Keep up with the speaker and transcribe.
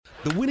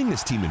The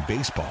winningest team in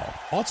baseball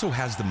also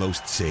has the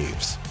most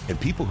saves, and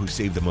people who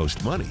save the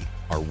most money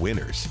are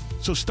winners.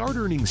 So start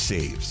earning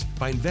saves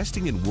by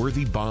investing in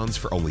worthy bonds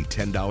for only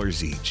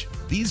 $10 each.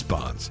 These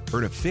bonds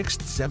earn a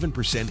fixed 7%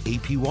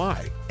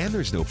 APY, and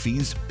there's no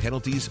fees,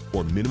 penalties,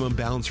 or minimum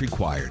balance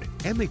required,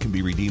 and they can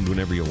be redeemed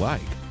whenever you like.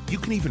 You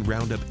can even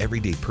round up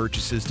everyday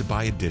purchases to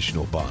buy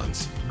additional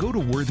bonds. Go to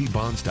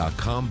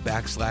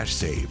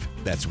worthybonds.com/save.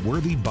 That's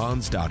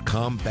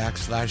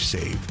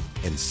worthybonds.com/save,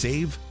 and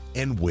save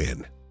and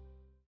win.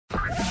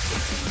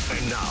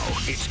 And now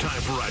it's time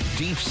for a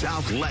Deep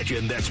South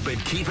legend that's been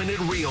keeping it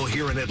real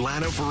here in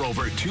Atlanta for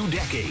over 2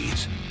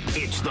 decades.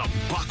 It's the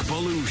Buck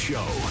Belue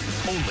Show,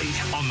 only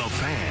on The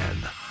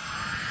Fan.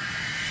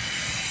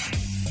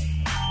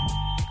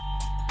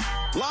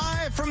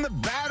 Live from the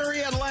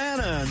Battery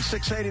Atlanta and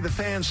 680 The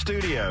Fan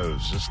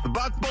Studios. It's the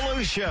Buck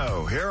Belue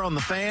Show here on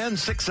The Fan,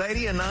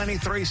 680 and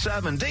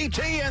 93.7.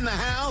 DT in the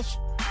house.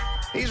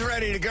 He's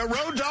ready to go.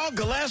 Road Dogg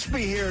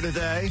Gillespie here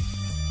today.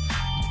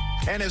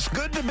 And it's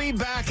good to be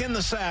back in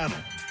the saddle.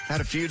 Had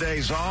a few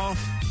days off.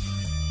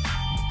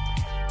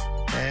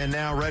 And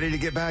now ready to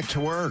get back to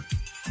work.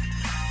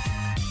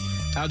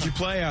 How'd you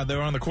play out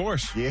there on the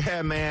course?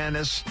 Yeah, man.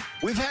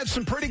 We've had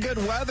some pretty good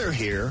weather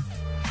here.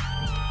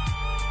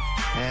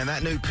 And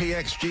that new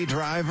PXG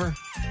driver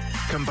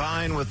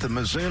combined with the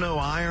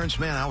Mizuno irons,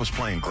 man, I was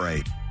playing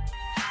great.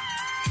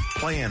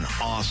 Playing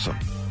awesome.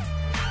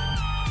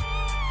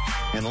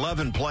 And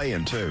loving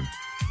playing, too.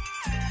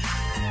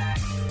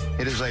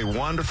 It is a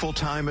wonderful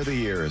time of the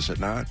year, is it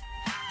not?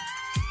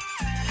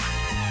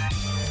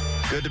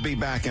 Good to be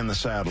back in the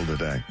saddle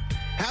today.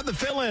 How'd the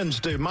fill-ins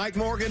do? Mike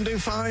Morgan do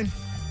fine?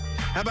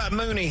 How about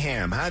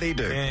Mooneyham? How'd he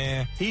do?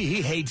 Yeah,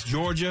 he hates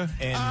Georgia,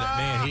 and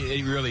man,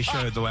 he really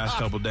showed the last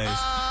couple of days.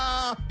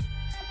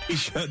 He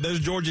showed, those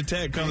Georgia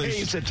Tech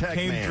colors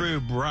came through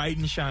bright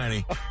and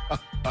shiny.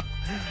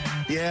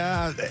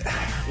 Yeah,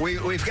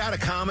 we've got a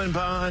common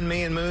bond,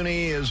 me and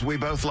Mooney, is we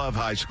both love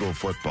high school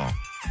football.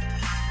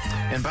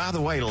 And by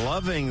the way,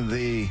 loving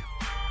the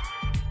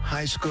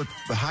high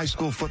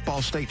school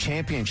football state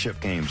championship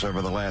games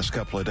over the last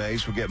couple of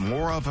days. We get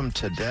more of them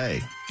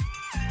today.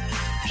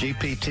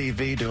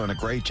 GPTV doing a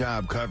great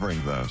job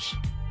covering those.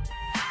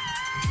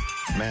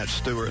 Matt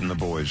Stewart and the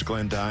boys,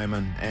 Glenn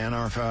Diamond, and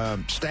our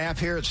staff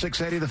here at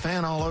 680 The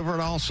Fan all over it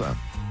also.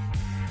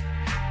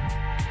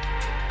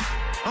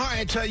 All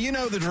right, you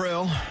know the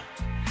drill.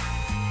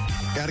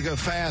 Got to go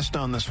fast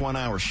on this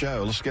 1-hour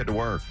show. Let's get to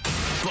work.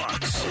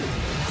 Bucks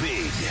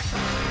Big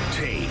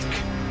Take.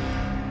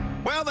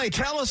 Well, they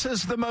tell us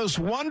it's the most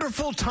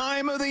wonderful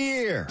time of the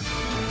year.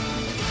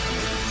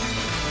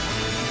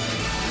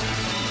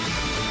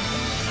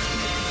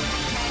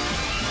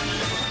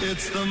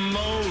 It's the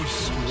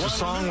most. It's a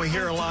song we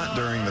hear a lot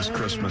during this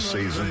Christmas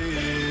season.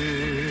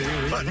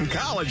 But in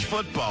college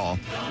football,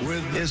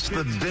 it's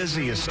the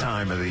busiest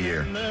time of the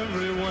year.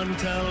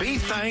 Be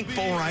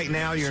thankful right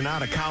now you're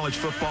not a college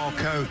football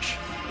coach,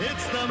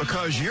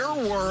 because your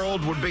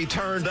world would be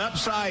turned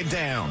upside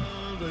down.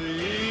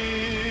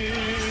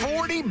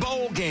 40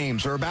 bowl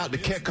games are about to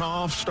kick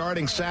off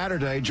starting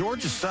Saturday.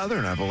 Georgia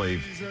Southern, I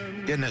believe,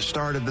 getting it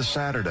started this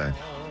Saturday.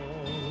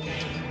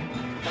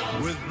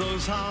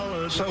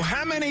 So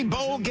how many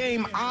bowl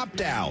game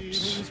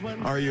opt-outs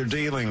are you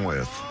dealing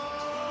with?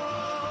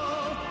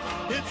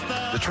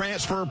 The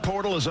transfer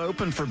portal is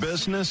open for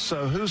business,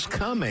 so who's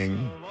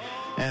coming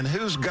and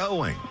who's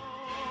going?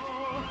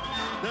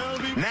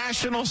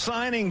 National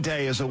Signing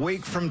Day is a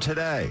week from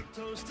today,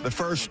 the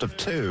first of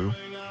 2.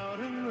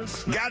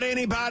 Got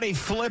anybody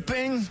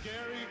flipping?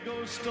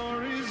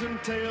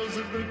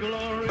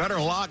 Better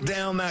lock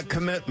down that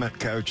commitment,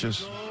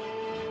 coaches.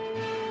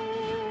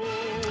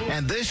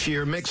 And this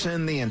year, mix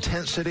in the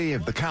intensity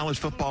of the college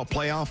football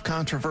playoff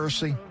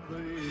controversy.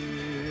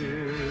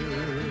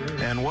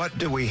 And what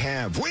do we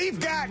have? We've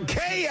got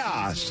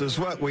chaos is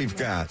what we've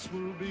got.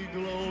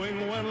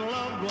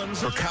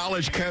 For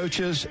college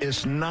coaches,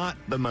 it's not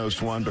the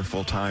most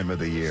wonderful time of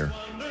the year.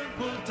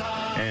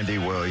 Andy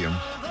Williams.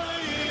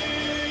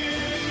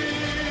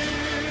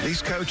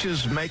 These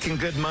coaches making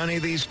good money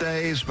these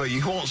days, but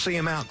you won't see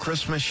them out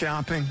Christmas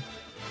shopping.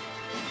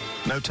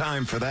 No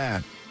time for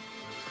that.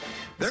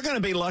 They're going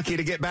to be lucky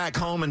to get back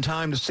home in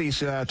time to see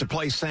to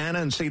play Santa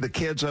and see the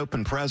kids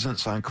open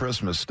presents on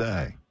Christmas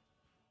Day.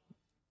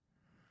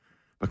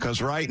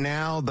 Because right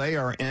now they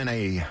are in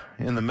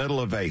the middle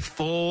of a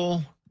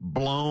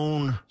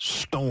full-blown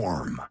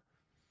storm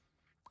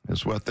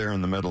is what they're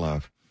in the middle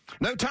of.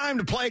 No time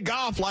to play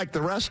golf like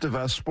the rest of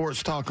us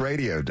sports talk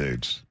radio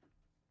dudes.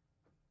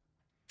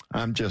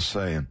 I'm just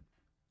saying.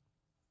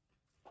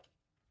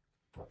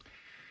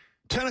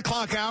 10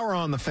 o'clock hour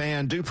on the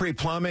Fan. Dupree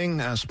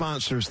Plumbing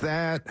sponsors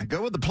that.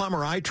 Go with the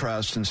plumber I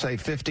trust and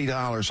save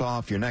 $50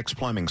 off your next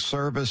plumbing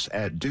service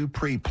at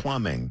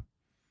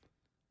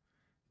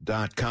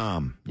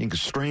dupreeplumbing.com. You can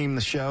stream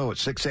the show at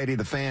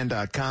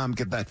 680thefan.com.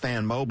 Get that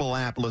Fan mobile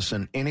app.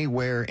 Listen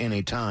anywhere,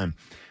 anytime.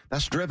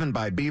 That's driven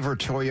by Beaver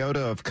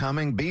Toyota of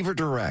Cumming. Beaver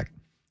Direct.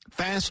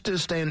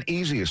 Fastest and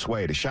easiest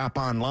way to shop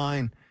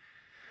online.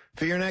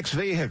 For your next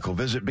vehicle,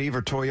 visit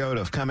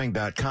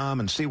beavertoyotaofcumming.com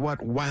and see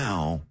what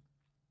wow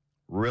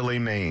really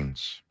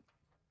means.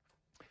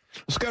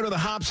 Let's go to the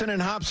Hobson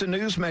and Hobson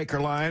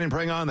Newsmaker line and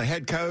bring on the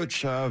head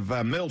coach of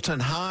Milton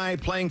High,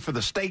 playing for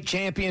the state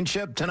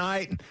championship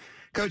tonight.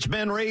 Coach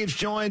Ben Reeves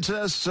joins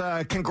us.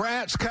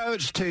 Congrats,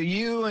 Coach, to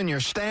you and your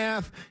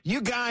staff.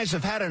 You guys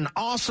have had an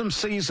awesome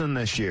season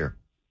this year.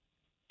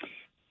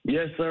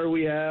 Yes, sir,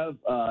 we have.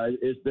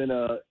 It's been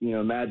a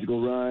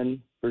magical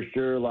run for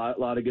sure. A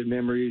lot of good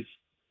memories,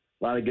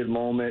 a lot of good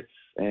moments,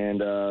 and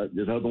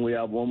just hoping we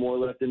have one more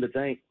left in the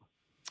tank.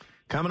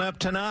 Coming up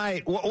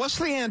tonight, what's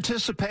the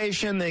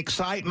anticipation, the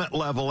excitement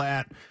level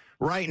at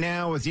right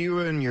now with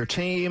you and your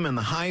team and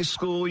the high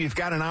school? You've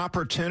got an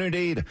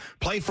opportunity to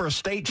play for a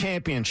state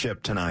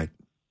championship tonight.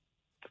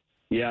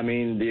 Yeah, I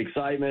mean, the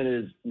excitement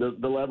is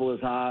the level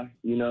is high.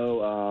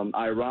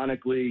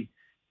 Ironically,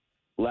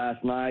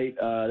 last night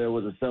there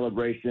was a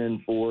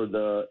celebration for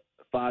the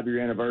 5-year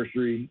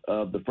anniversary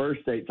of the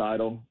first state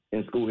title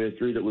in school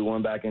history that we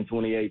won back in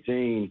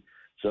 2018.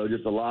 So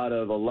just a lot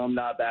of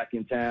alumni back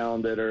in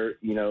town that are,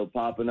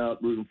 popping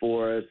up, rooting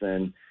for us.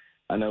 And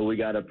I know we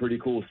got a pretty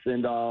cool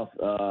send-off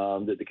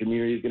that the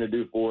community is going to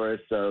do for us.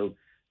 So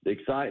the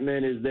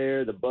excitement is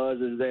there. The buzz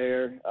is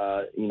there.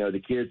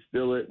 The kids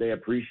feel it. They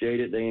appreciate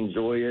it. They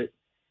enjoy it.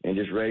 And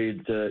just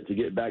ready to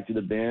get back to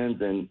the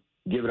bins and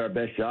give it our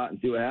best shot and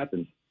see what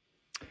happens.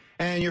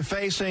 And you're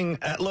facing,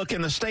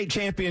 in the state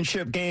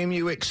championship game,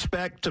 you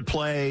expect to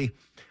play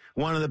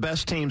one of the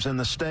best teams in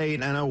the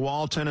state. I know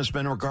Walton has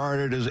been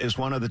regarded as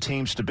one of the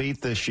teams to beat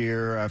this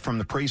year from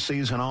the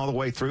preseason all the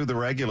way through the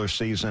regular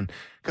season.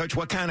 Coach,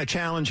 what kind of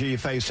challenge are you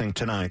facing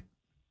tonight?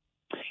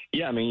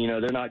 Yeah, I mean,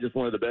 they're not just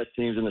one of the best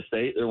teams in the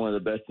state. They're one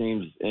of the best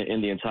teams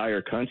in the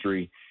entire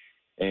country.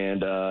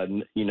 And,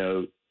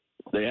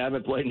 they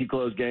haven't played any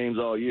close games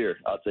all year.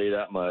 I'll tell you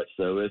that much.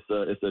 So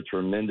it's a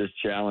tremendous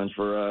challenge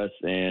for us.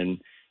 And,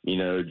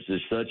 it's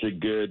just such a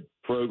good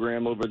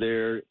program over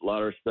there. A lot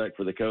of respect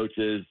for the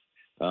coaches.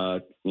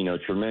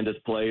 Tremendous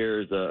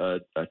players, a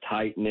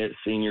tight-knit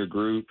senior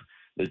group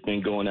that's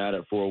been going at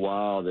it for a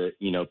while that,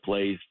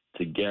 plays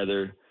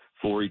together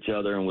for each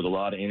other and with a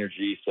lot of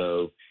energy.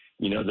 So,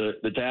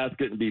 the task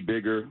couldn't be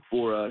bigger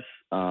for us.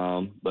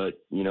 But,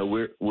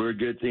 we're a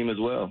good team as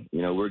well.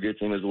 We're a good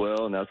team as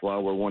well, and that's why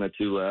we're 1 or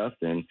 2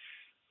 left. And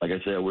like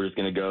I said, we're just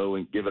going to go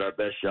and give it our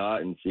best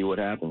shot and see what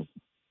happens.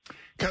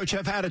 Coach,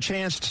 I've had a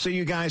chance to see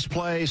you guys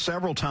play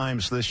several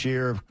times this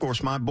year. Of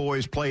course, my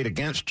boys played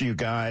against you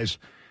guys.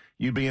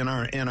 You be in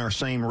our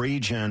same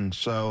region,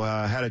 so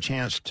I had a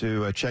chance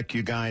to check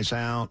you guys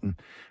out and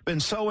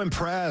been so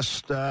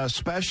impressed,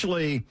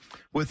 especially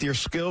with your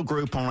skill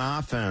group on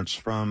offense,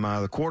 from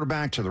the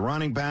quarterback to the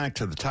running back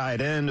to the tight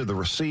end to the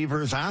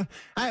receivers. I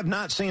have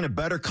not seen a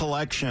better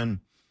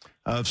collection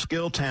of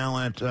skill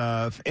talent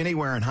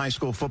anywhere in high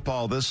school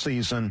football this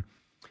season.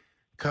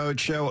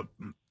 Coach,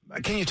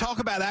 can you talk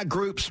about that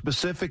group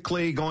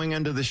specifically going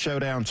into the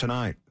showdown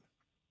tonight?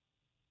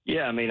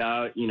 Yeah, I mean,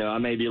 I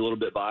may be a little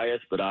bit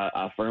biased, but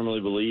I firmly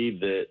believe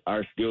that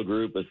our skill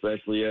group,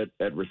 especially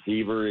at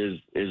receiver, is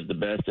the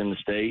best in the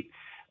state.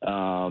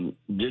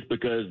 Just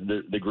because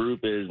the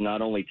group is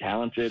not only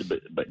talented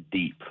but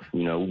deep.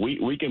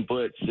 We can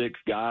put 6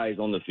 guys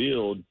on the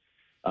field,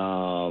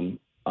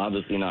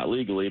 obviously not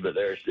legally, but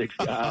there are 6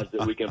 guys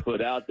that we can put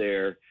out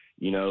there,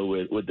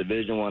 with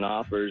Division I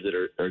offers that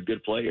are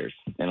good players,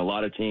 and a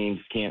lot of teams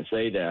can't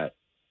say that.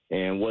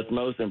 And what's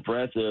most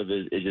impressive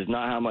is just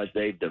not how much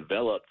they've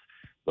developed,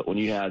 but when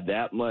you have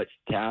that much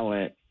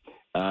talent,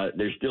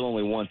 there's still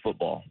only one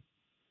football.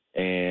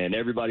 And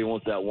everybody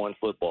wants that one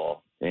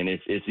football. And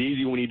it's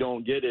easy when you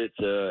don't get it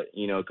to,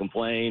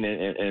 complain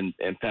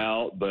and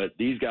pout. But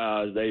these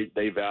guys,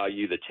 they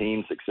value the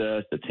team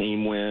success, the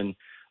team win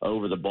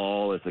over the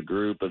ball. It's a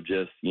group of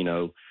just,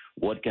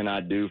 what can I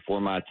do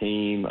for my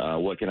team?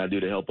 What can I do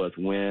to help us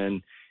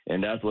win?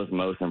 And that's what's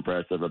most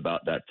impressive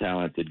about that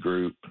talented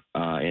group,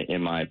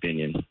 in my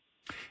opinion.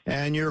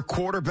 And your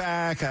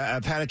quarterback,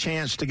 I've had a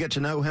chance to get to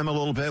know him a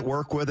little bit,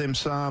 work with him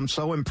some.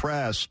 So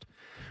impressed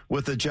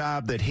with the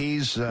job that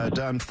he's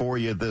done for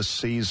you this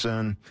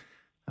season.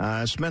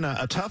 It's been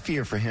a tough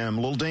year for him,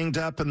 a little dinged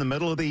up in the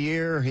middle of the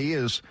year. He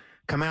has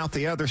come out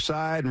the other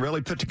side and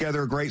really put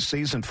together a great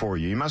season for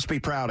you. You must be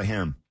proud of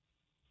him.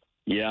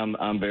 Yeah,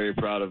 I'm very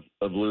proud of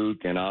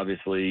Luke, and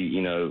obviously,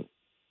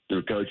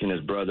 through coaching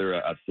his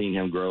brother, I've seen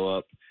him grow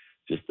up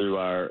just through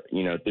our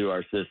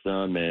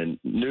system, and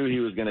knew he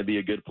was going to be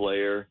a good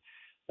player.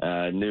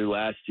 Knew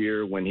last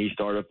year when he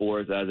started for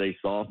us as a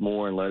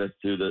sophomore and led us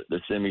to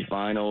the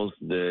semifinals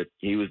that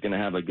he was going to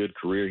have a good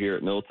career here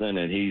at Milton,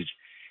 and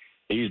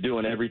he's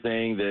doing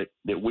everything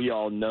that we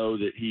all know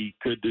that he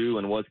could do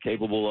and was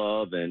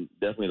capable of, and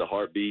definitely the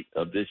heartbeat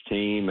of this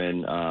team.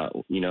 And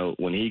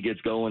when he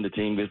gets going, the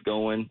team gets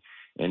going,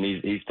 and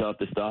he's tough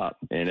to stop.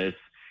 And it's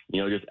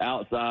just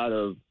outside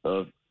of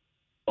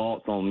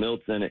thoughts on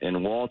Milton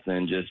and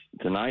Walton, just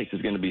tonight's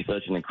is going to be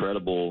such an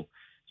incredible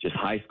just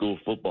high school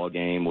football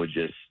game with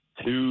just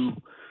two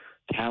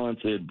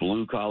talented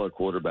blue-collar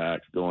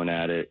quarterbacks going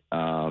at it.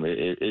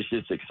 It's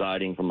just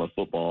exciting from a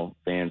football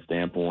fan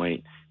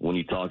standpoint when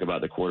you talk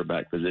about the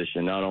quarterback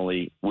position, not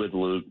only with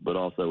Luke but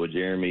also with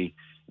Jeremy.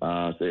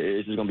 So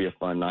it's just going to be a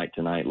fun night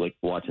tonight,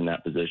 watching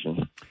that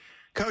position.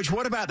 Coach,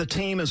 what about the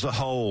team as a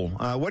whole?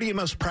 What are you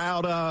most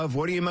proud of?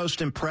 What are you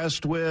most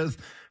impressed with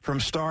from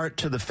start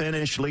to the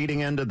finish leading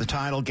into the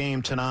title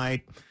game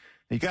tonight?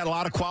 You got a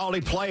lot of quality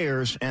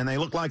players, and they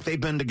look like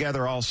they've been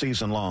together all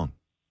season long.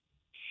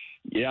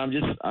 Yeah,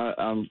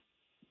 I'm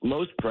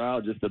most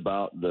proud just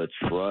about the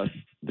trust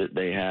that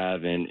they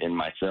have in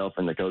myself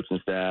and the coaching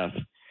staff.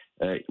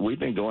 We've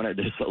been going at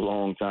this a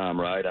long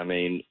time, right? I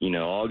mean,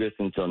 August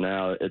until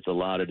now, it's a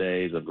lot of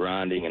days of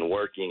grinding and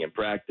working and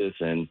practice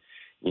and,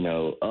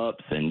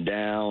 ups and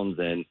downs.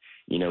 And,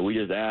 we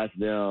just asked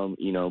them,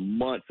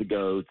 months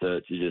ago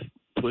to just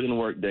put in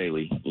work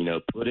daily,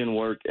 put in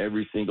work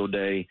every single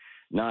day,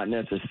 not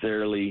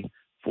necessarily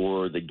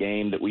for the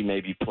game that we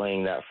may be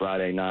playing that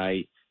Friday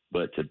night,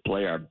 but to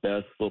play our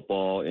best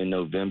football in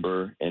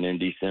November and in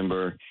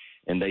December.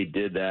 And they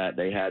did that.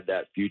 They had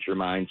that future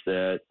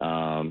mindset.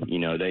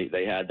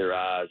 They had their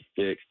eyes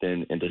fixed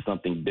into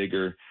something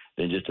bigger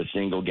than just a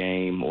single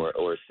game or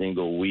a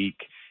single week,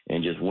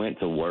 and just went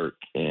to work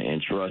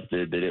and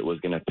trusted that it was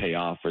going to pay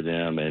off for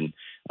them. And,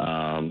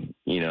 I'm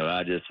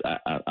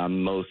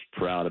most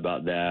proud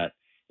about that.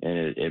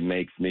 And it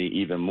makes me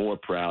even more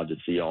proud to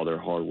see all their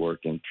hard work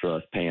and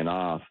trust paying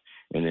off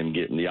and then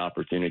getting the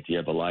opportunity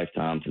of a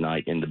lifetime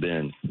tonight in the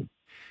Benz.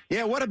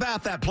 Yeah, what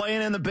about that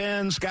playing in the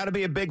Benz? Got to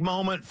be a big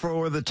moment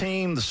for the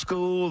team, the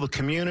school, the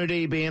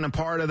community, being a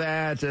part of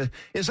that.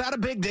 Is that a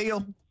big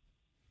deal?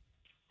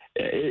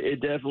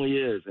 It definitely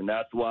is, and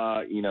that's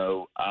why,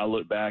 I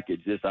look back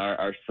at just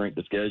our strength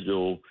of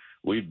schedule.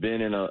 We've been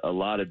in a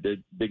lot of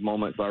big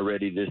moments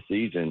already this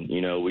season.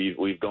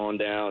 We've gone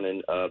down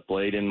and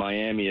played in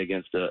Miami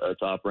against a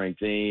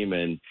top-ranked team,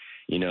 and,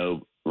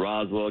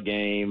 Roswell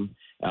game,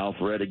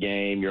 Alpharetta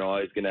game, you're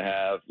always going to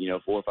have,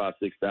 4,000, 5,000,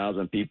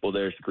 6,000 people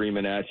there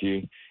screaming at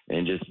you.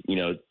 And just,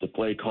 to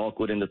play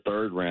Colquitt in the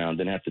third round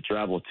and have to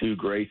travel to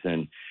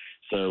Grayson.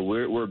 So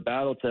we're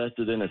battle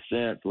tested in a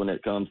sense when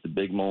it comes to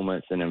big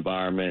moments and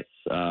environments.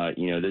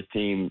 This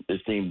team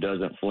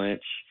doesn't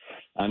flinch.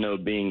 I know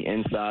being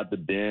inside the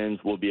Benz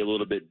will be a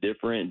little bit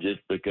different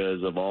just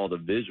because of all the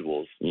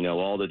visuals,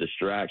 all the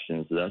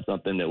distractions. So that's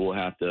something that we'll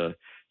have to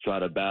try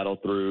to battle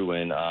through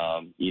and,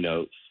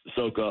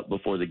 soak up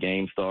before the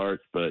game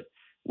starts. But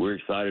we're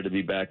excited to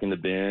be back in the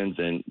Benz,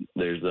 and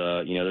there's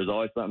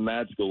always something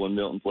magical when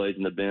Milton plays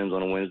in the Benz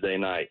on a Wednesday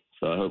night.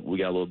 So I hope we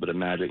got a little bit of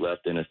magic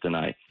left in us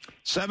tonight.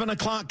 7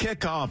 o'clock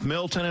kickoff,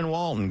 Milton and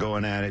Walton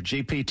going at it.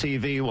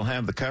 GPTV will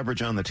have the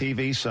coverage on the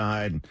TV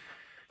side.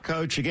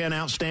 Coach, again,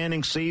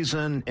 outstanding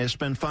season. It's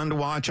been fun to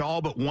watch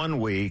all but 1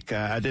 week.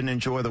 I didn't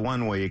enjoy the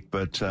 1 week,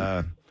 but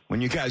when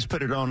you guys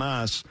put it on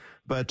us.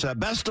 But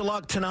best of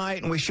luck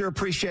tonight, and we sure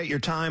appreciate your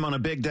time on a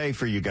big day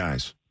for you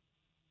guys.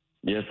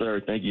 Yes,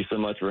 sir. Thank you so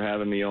much for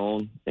having me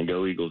on, and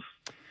go Eagles.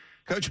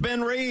 Coach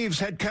Ben Reeves,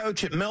 head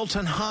coach at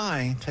Milton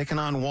High, taking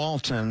on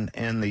Walton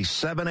in the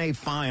 7A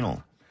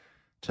final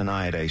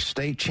tonight, a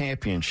state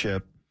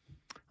championship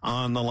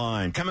on the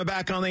line. Coming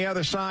back on the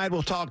other side,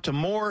 we'll talk to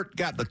Mort,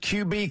 got the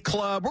QB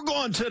club. We're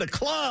going to the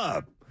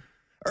club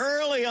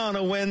early on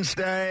a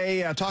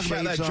Wednesday. Talk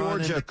about that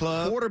Georgia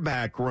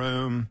quarterback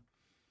room.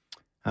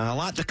 A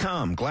lot to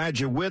come. Glad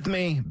you're with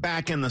me.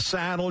 Back in the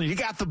saddle. You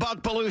got the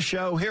Buck Belue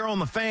Show here on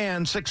the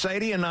Fan,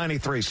 680 and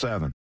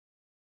 93.7.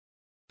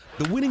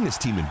 The winningest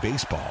team in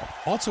baseball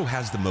also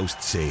has the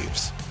most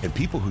saves, and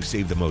people who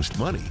save the most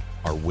money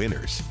are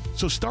winners.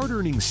 So start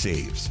earning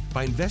saves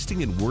by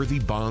investing in worthy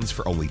bonds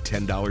for only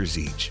 $10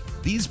 each.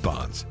 These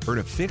bonds earn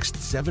a fixed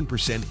 7%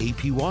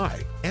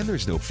 APY, and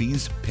there's no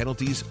fees,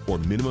 penalties, or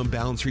minimum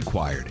balance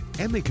required,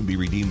 and they can be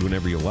redeemed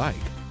whenever you like.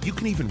 You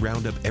can even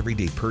round up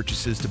everyday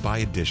purchases to buy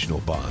additional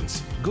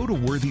bonds. Go to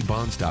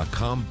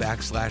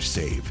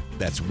worthybonds.com/save.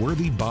 That's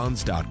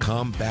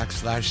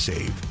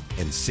worthybonds.com/save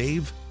and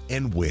save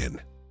and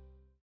win.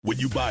 When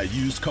you buy a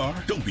used car,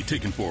 don't be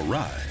taken for a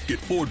ride. Get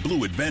Ford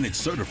Blue Advantage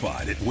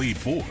certified at Wade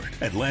Ford,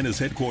 Atlanta's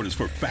headquarters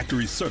for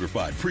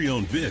factory-certified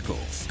pre-owned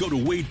vehicles. Go to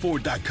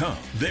WadeFord.com.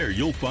 There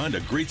you'll find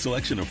a great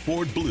selection of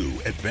Ford Blue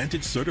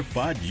Advantage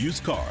certified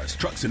used cars,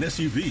 trucks, and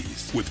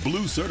SUVs. With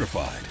Blue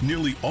certified,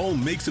 nearly all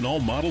makes and all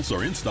models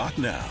are in stock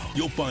now.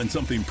 You'll find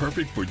something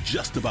perfect for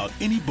just about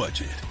any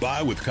budget.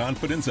 Buy with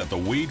confidence at the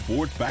Wade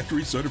Ford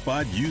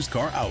factory-certified used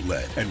car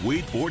outlet at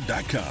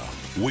WadeFord.com.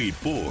 Wade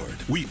Ford.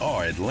 We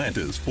are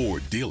Atlanta's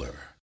Ford dealer.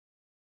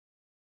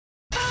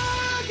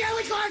 Oh,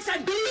 Gary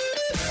Clarkson!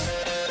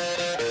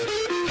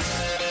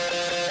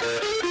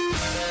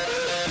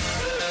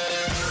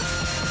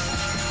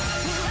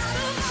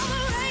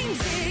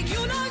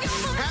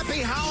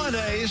 Happy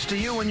holidays to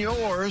you and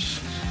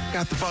yours.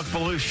 Got the Buck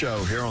Belue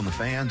Show here on the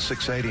Fan,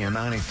 680 and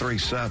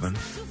 93.7.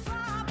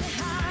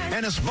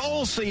 And it's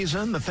bowl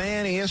season. The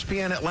Fan,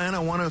 ESPN Atlanta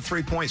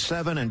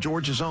 103.7, and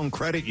Georgia's own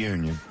credit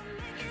union.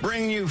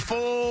 Bringing you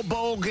full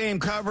bowl game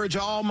coverage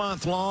all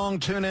month long.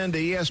 Tune in to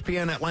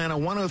ESPN Atlanta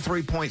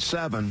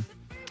 103.7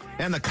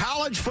 And the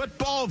college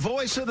football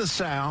voice of the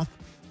South,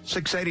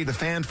 680 The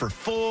Fan, for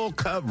full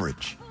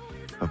coverage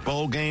of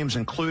bowl games,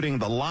 including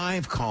the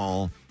live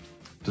call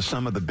to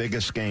some of the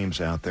biggest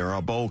games out there.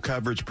 Our bowl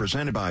coverage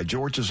presented by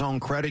Georgia's own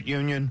credit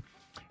union,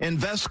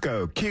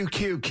 Invesco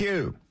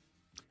QQQ,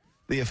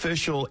 the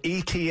official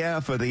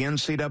ETF of the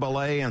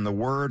NCAA and the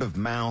word of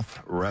mouth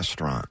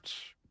restaurants.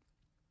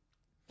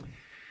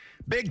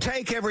 Big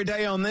take every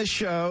day on this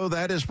show.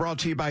 That is brought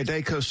to you by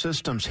Dayco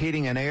Systems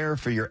Heating and Air.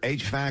 For your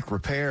HVAC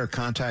repair,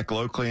 contact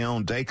locally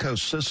owned Dayco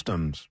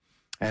Systems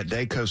at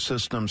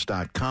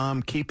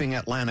daycosystems.com, keeping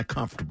Atlanta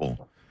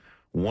comfortable,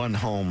 one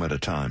home at a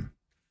time.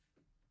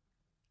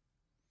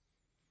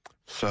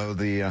 So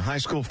the high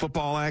school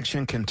football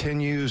action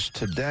continues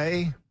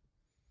today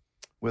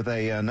with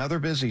another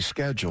busy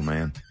schedule,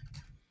 man.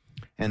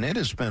 And it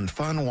has been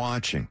fun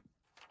watching.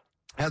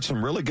 Had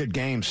some really good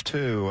games,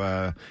 too.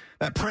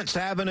 That Prince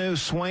Avenue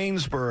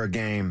Swainsboro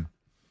game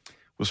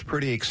was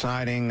pretty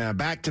exciting.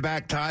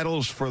 Back-to-back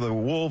titles for the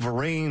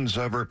Wolverines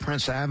over at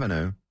Prince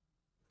Avenue.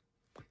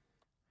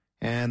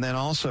 And then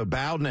also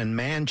Bowden and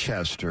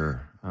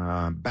Manchester.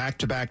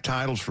 Back-to-back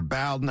titles for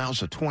Bowden. That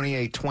was a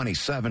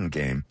 28-27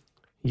 game.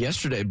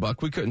 Yesterday,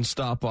 Buck, we couldn't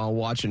stop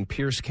watching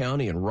Pierce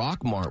County and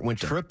Rockmart.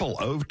 Went to triple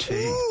OT.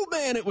 Oh,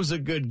 man, it was a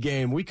good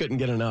game. We couldn't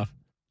get enough.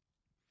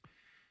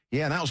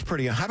 Yeah, that was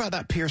pretty. How about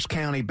that Pierce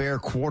County Bear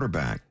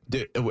quarterback?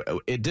 Dude,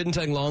 it didn't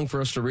take long for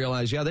us to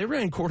realize, they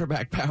ran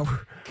quarterback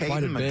power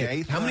quite a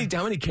bit. How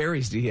many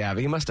carries did he have?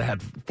 He must have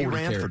had 40 He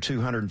ran carries. for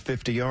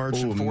 250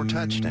 yards and 4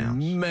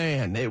 touchdowns.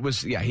 Man, it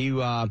was,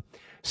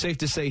 safe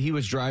to say he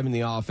was driving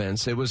the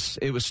offense. It was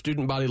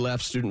student body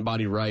left, student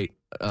body right,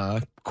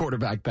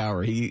 quarterback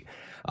power.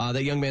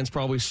 That young man's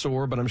probably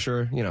sore, but I'm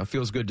sure, it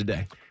feels good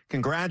today.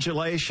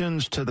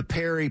 Congratulations to the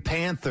Perry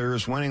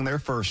Panthers winning their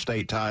first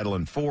state title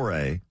in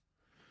 4A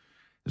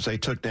as they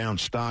took down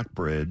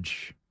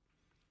Stockbridge.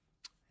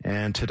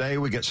 And today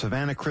we get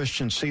Savannah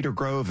Christian Cedar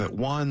Grove at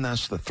 1.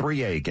 That's the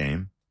 3A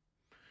game.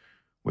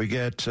 We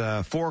get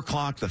 4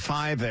 o'clock, the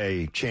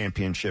 5A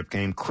championship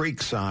game.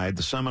 Creekside,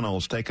 the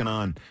Seminoles taking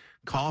on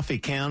Coffee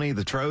County,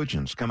 the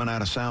Trojans, coming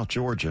out of South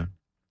Georgia.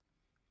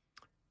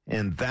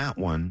 In that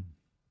one.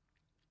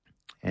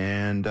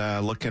 And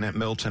looking at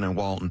Milton and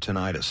Walton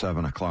tonight at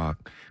 7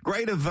 o'clock.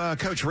 Great of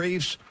Coach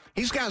Reeves.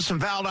 He's got some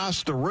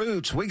Valdosta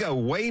roots. We go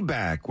way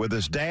back with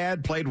his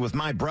dad, played with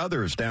my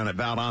brothers down at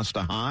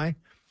Valdosta High.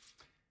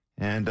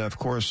 And, of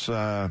course,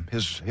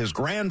 his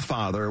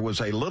grandfather was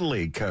a Little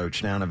League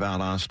coach down at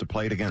Valdosta,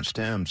 played against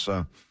him.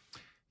 So,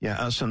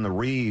 us and the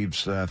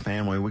Reeves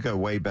family, we go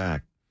way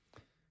back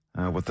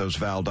with those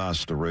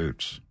Valdosta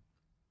roots.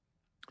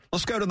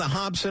 Let's go to the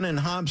Hobson and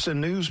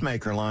Hobson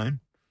Newsmaker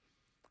line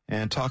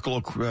and talk a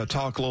little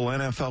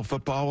NFL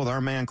football with our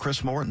man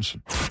Chris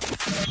Mortensen.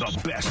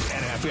 The best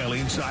NFL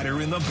insider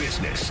in the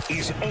business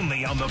is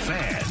only on The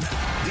Fan.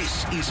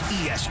 This is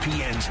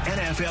ESPN's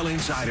NFL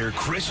insider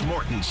Chris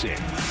Mortensen.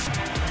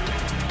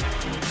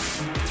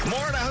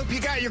 Mort, I hope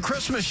you got your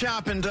Christmas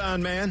shopping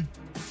done, man.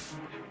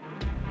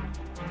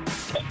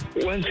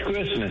 When's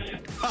Christmas?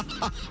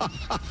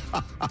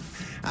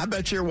 I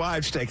bet your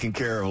wife's taking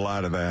care of a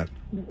lot of that.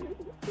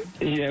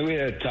 Yeah, we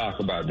had a talk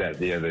about that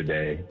the other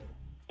day.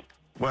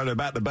 What,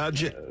 about the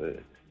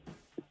budget?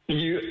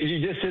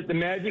 You just hit the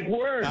magic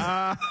word.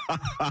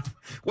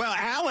 Well,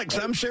 Alex,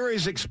 I'm sure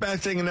he's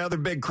expecting another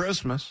big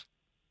Christmas.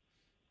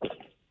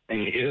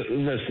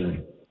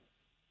 Listen,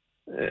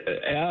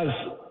 Alice,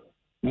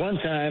 one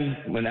time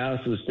when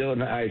Alice was still in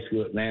high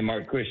school at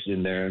Landmark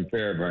Christian there in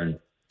Fairburn,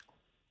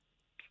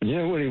 you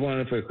know what he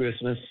wanted for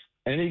Christmas?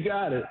 And he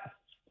got it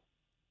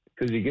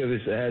because he gave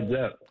us a heads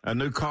up. A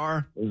new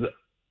car? It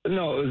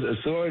was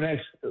a Sorinex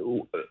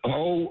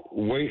whole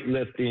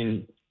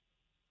weightlifting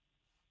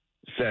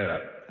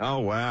setup. Oh,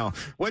 wow.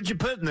 What'd you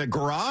put in the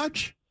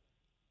garage?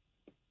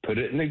 Put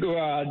it in the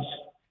garage.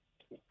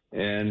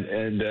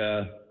 And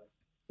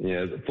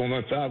the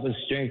former Falcons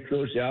strength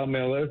coach, Al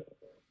Miller,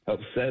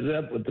 helped set it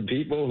up with the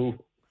people who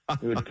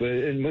would put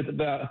it in with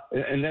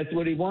and that's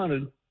what he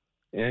wanted.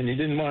 And he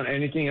didn't want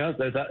anything else.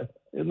 I thought it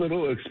was a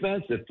little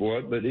expensive for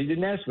it, but he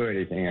didn't ask for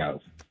anything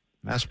else.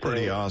 That's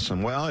pretty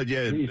awesome. Well,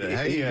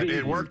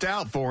 it worked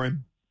out for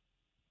him.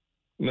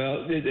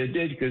 Well, it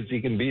did because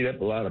he can beat up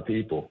a lot of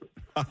people.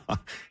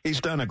 He's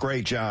done a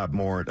great job,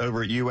 Mort,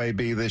 over at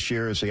UAB this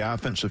year as the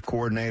offensive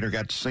coordinator.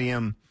 Got to see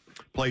him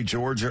play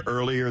Georgia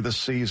earlier this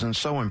season.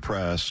 So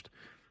impressed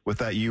with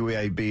that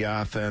UAB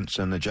offense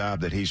and the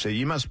job that he said.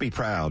 You must be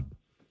proud.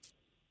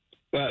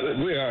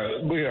 Well, we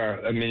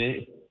are. I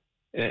mean,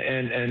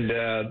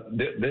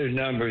 their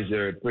numbers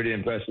are pretty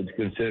impressive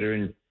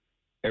considering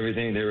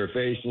everything they were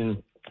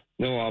facing.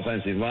 No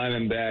offensive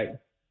lineman back,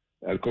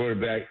 a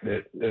quarterback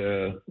that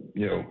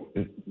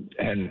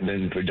hadn't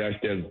been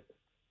productive.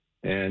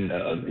 And,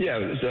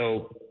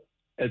 so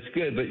it's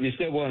good, but you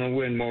still want to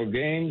win more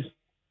games.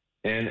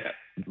 And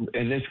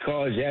in this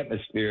college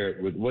atmosphere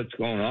with what's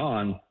going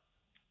on,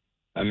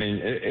 I mean,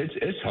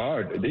 it's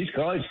hard. These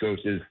college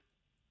coaches,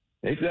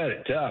 they've got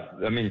it tough.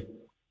 I mean,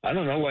 I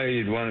don't know why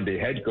you'd want to be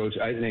head coach.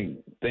 I think,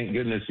 thank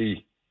goodness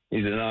he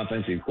he's an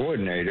offensive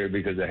coordinator,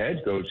 because a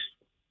head coach,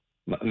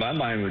 my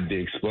mind would be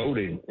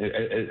exploding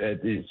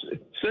at these,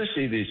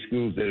 especially these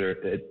schools that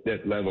are at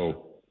that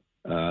level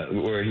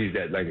where he's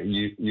at, like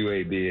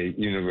UAB,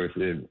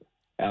 University of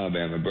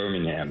Alabama,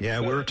 Birmingham. Yeah,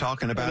 we were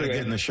talking about it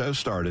getting the show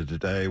started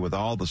today with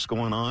all that's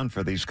going on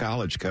for these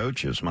college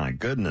coaches. My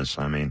goodness,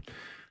 I mean,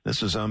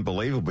 this is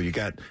unbelievable. You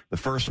got the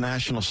first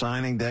National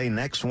Signing Day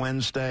next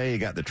Wednesday. You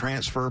got the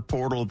transfer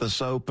portal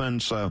that's open.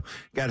 So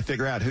you got to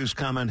figure out who's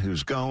coming,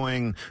 who's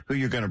going, who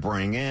you're going to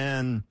bring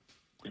in.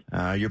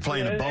 You're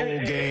playing a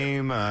bowl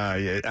game.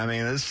 I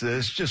mean, it's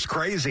just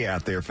crazy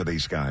out there for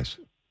these guys.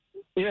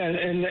 Yeah,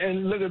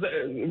 and look at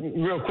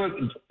real quick.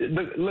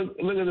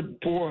 Look at the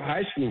poor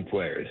high school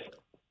players.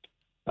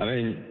 I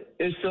mean,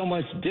 it's so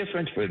much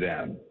different for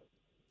them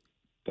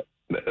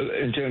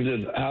in terms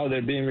of how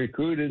they're being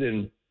recruited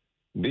and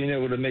being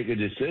able to make a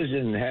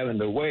decision and having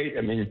to wait.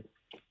 I mean,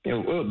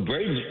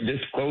 Brady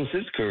just closed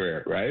his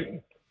career,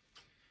 right?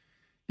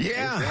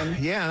 Yeah,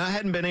 that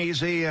hadn't been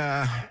easy.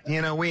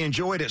 We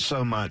enjoyed it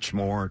so much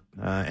more.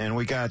 And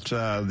we got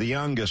the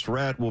youngest,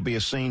 Rhett, will be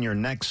a senior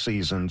next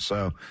season.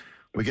 So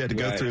we get to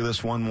go through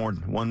this one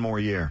more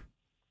year.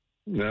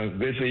 No,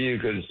 good for you,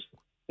 because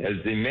as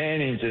the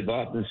Mannings have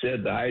often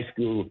said, the high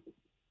school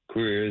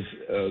careers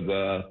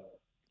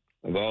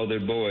of all their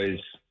boys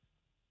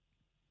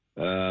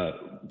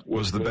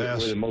was the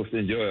best. Were the most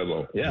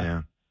enjoyable.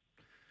 Yeah.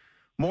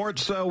 Mort,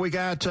 so we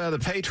got the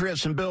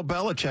Patriots and Bill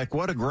Belichick.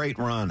 What a great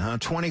run, huh?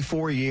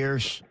 24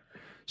 years,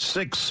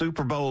 6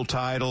 Super Bowl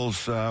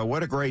titles.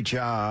 What a great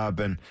job.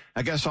 And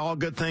I guess all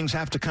good things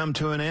have to come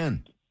to an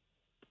end.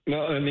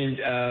 No, I mean,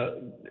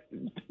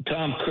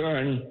 Tom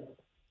Curran,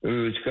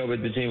 who's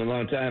covered the team a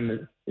long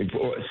time,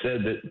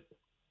 said that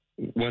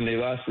when they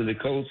lost to the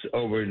Colts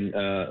over in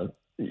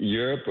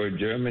Europe or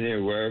Germany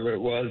or wherever it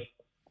was,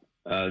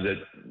 that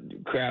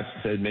Kraft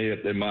had made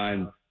up their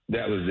mind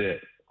that was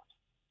it.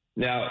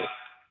 Now,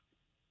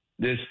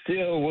 there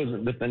still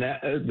wasn't the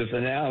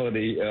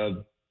finality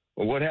of,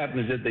 well, what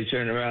happens if they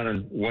turn around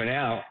and went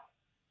out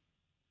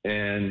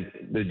and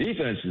the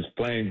defense is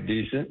playing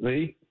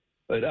decently?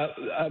 But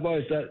I've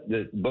always thought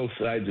that both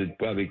sides would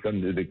probably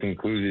come to the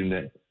conclusion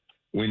that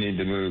we need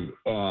to move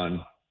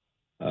on.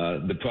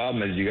 The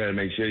problem is you got to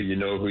make sure you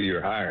know who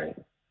you're hiring.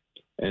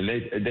 And I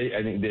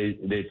think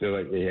they feel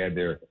like they have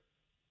their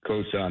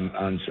coach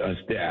on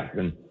staff.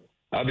 And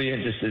I'll be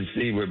interested to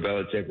see where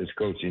Belichick is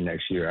coaching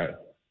next year.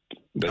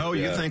 But,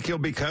 you think he'll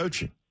be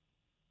coaching?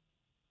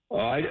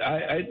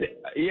 I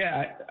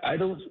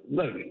don't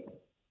look.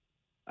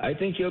 I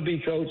think he'll be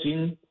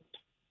coaching.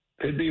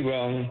 Could be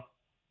wrong,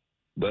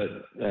 but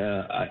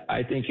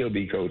I think he'll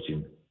be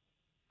coaching.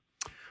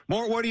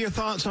 Mort, what are your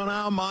thoughts on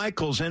Al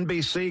Michaels?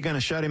 NBC going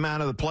to shut him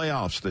out of the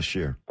playoffs this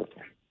year?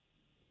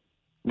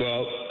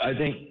 Well, I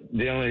think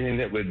the only thing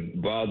that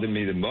would bother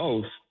me the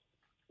most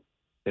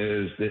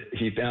is that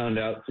he found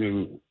out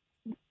through,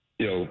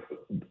 a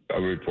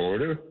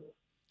reporter.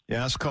 Yeah,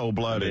 that's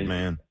cold-blooded,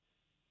 man.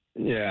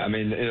 Yeah, I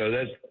mean,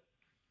 that's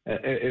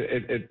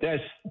if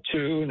that's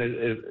true, and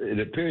it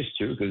appears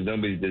true because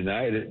nobody's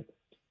denied it.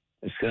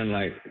 It's kind of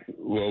like,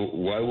 well,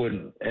 why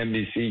wouldn't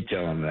NBC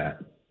tell him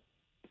that?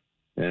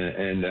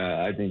 And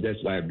I think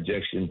that's my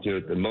objection to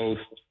it the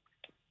most.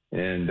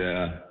 And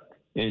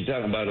you're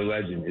talking about a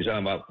legend. You're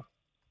talking about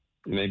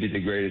maybe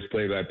the greatest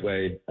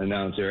play-by-play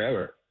announcer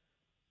ever.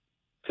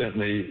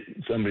 Certainly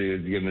somebody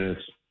who's given us,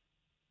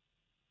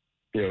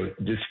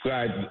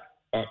 described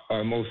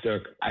our most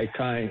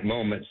iconic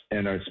moments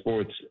in our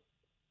sports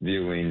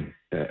viewing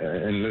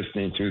and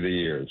listening through the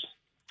years.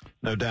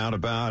 No doubt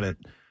about it.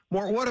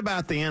 Mort, what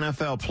about the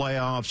NFL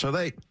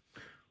playoffs?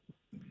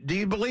 Do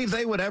you believe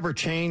they would ever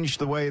change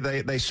the way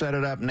they set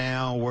it up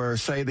now where,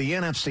 say, the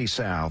NFC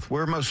South,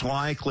 we're most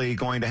likely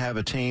going to have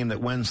a team that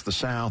wins the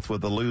South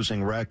with a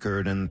losing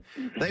record, and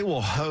they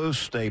will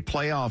host a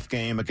playoff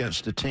game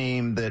against a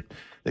team that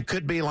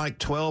could be like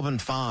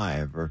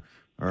 12-5 or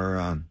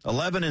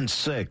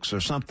 11-6 or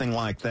something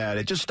like that.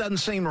 It just doesn't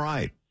seem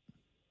right.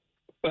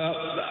 Well,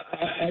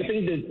 I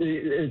think that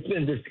it's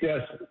been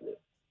discussed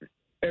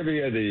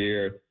every other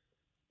year,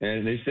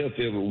 and they still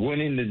feel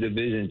winning the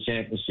division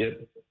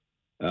championship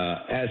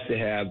has to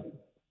have,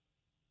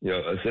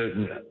 a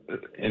certain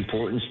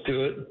importance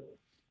to it.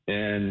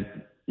 And,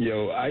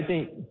 I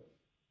think,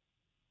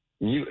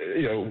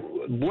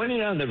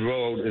 winning on the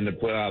road in the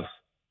playoffs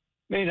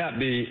may not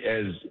be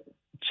as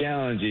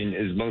challenging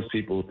as most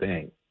people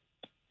think.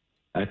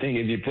 I think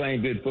if you're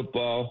playing good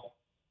football,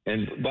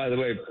 and by the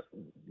way,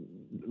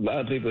 a lot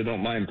of people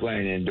don't mind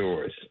playing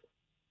indoors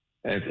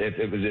if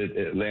it was at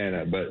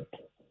Atlanta, but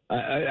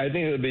I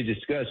think it'll be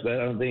discussed, but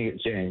I don't think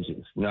it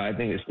changes. No, I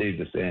think it stays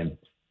the same.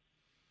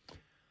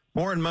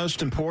 More and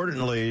most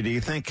importantly, do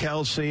you think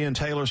Kelsey and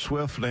Taylor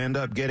Swift will end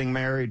up getting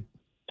married?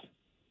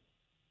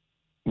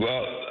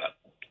 Well,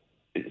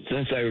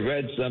 since I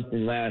read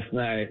something last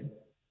night,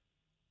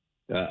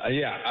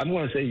 I'm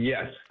going to say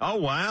yes. Oh,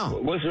 wow.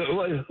 What's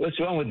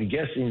wrong with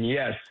guessing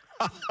yes?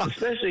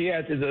 Especially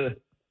after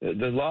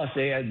the loss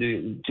they had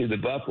to the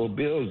Buffalo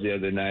Bills the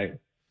other night.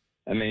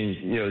 I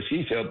mean,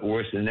 she felt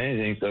worse than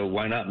anything, so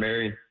why not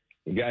marry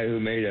the guy who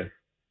made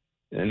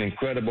an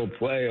incredible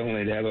play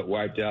only to have it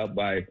wiped out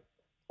by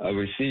a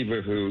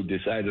receiver who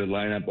decided to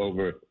line up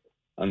over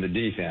on the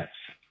defense.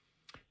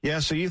 Yeah,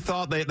 so you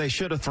thought they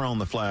should have thrown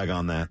the flag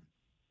on that.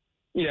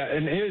 Yeah,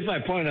 and here's my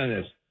point on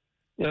this.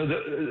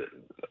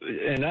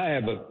 And I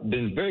have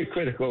been very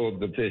critical of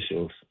the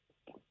officials.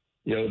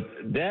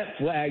 That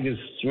flag is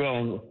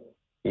thrown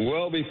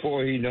well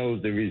before he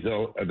knows the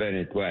result of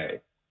any play.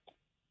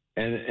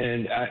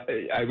 And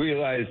I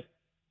realized,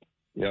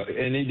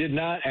 and he did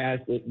not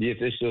ask the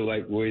official,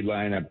 like, where he'd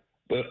line up.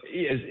 But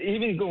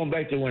even going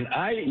back to when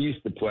I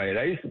used to play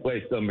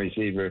some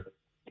receiver.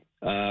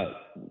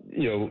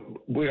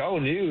 We all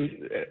knew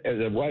as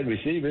a wide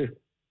receiver,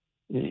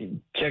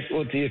 check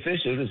with the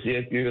official to see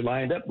if you're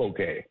lined up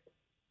okay.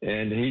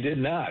 And he did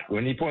not.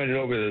 When he pointed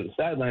over the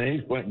sideline,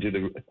 he's pointing to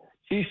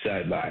the east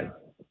sideline.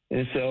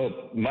 And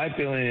so my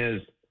feeling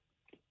is,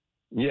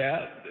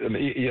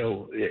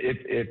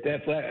 if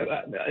that flag,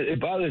 it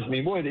bothers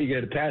me more that you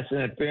get a pass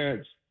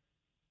interference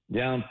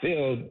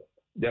downfield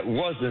that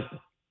wasn't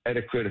at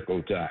a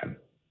critical time.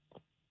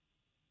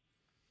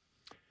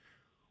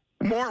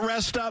 Mort,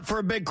 rest up for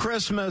a big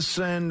Christmas,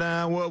 and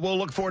we'll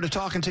look forward to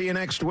talking to you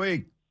next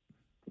week.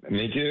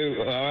 Me too.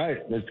 All right,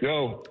 let's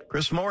go.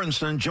 Chris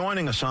Mortensen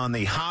joining us on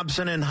the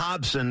Hobson and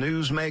Hobson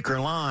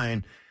Newsmaker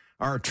line,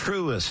 our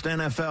truest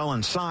NFL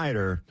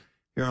insider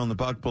here on the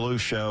Buck Belue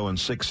Show and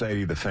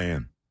 680 The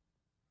Fan.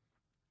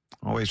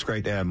 Always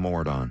great to have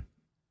Mort on.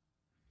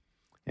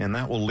 And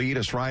that will lead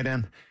us right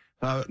in.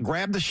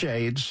 Grab the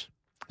shades.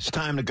 It's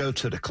time to go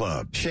to the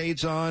club.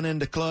 Shades on in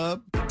the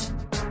club.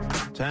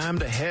 Time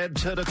to head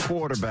to the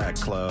quarterback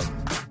club.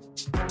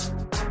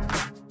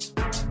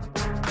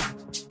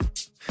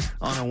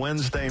 On a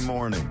Wednesday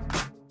morning.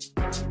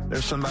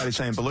 There's somebody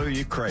saying, Belue,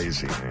 you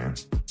crazy, man.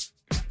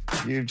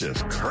 You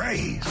just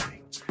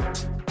crazy.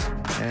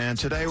 And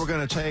today we're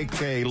going to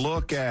take a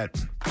look at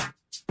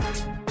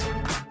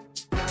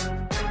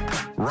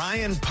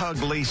Ryan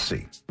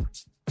Puglisi,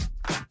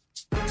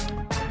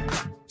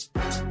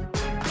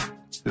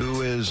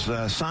 who is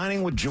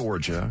signing with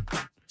Georgia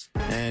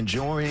and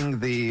joining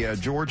the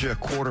Georgia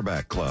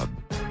quarterback club.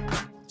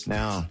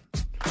 Now,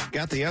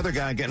 got the other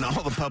guy getting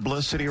all the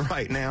publicity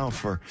right now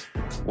for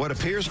what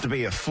appears to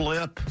be a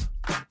flip.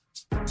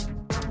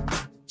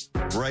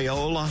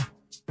 Raiola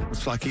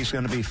looks like he's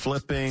going to be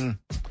flipping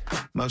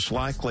most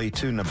likely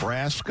to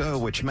Nebraska,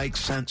 which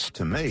makes sense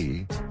to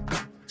me,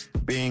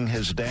 being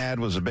his dad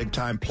was a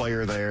big-time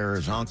player there,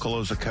 his uncle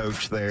is a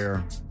coach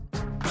there.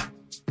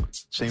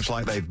 Seems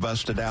like they've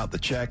busted out the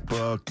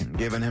checkbook and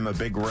given him a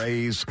big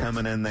raise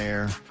coming in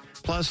there.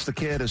 Plus, the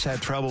kid has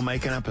had trouble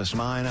making up his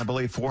mind, I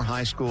believe 4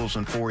 high schools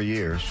in 4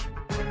 years.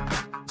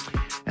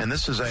 And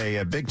this is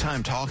a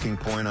big-time talking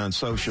point on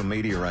social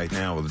media right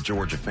now with the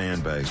Georgia fan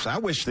base. I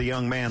wish the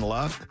young man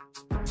luck.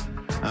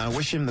 I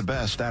wish him the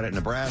best out at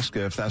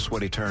Nebraska if that's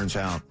what he turns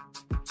out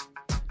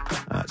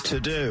to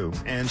do.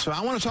 And so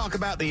I want to talk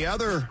about the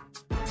other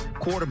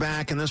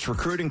quarterback in this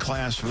recruiting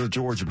class for the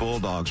Georgia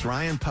Bulldogs,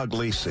 Ryan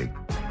Puglisi.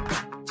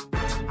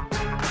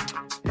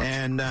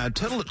 And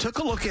took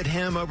a look at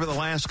him over the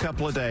last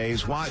couple of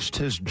days, watched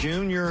his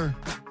junior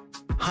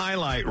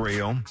highlight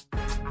reel,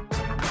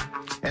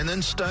 and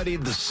then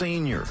studied the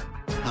senior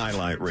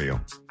highlight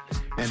reel.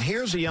 And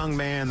here's a young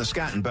man that's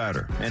gotten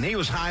better, and he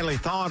was highly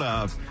thought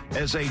of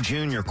as a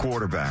junior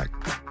quarterback.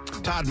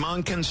 Todd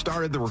Monken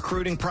started the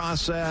recruiting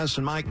process,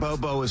 and Mike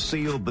Bobo has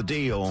sealed the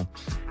deal,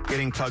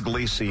 getting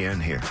Puglisi in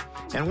here.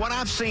 And what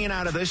I've seen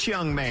out of this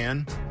young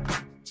man,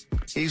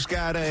 he's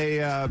got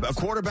a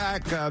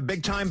quarterback,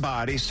 big-time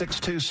body,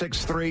 6'2",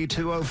 6'3",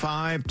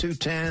 205,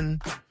 210,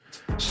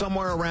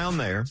 somewhere around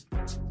there.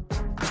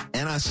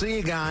 And I see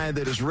a guy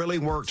that has really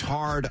worked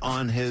hard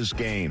on his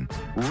game.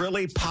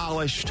 Really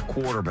polished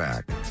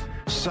quarterback.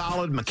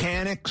 Solid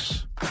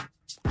mechanics.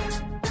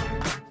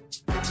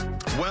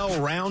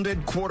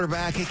 Well-rounded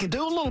quarterback. He can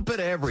do a little bit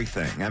of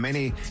everything. I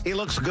mean, he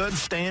looks good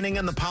standing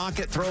in the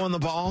pocket, throwing the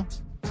ball.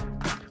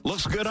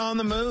 Looks good on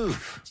the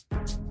move,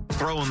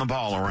 throwing the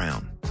ball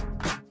around.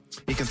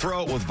 He can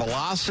throw it with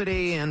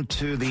velocity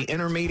into the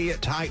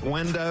intermediate tight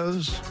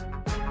windows.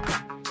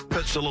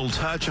 Puts a little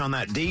touch on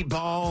that deep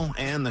ball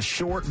and the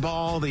short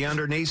ball, the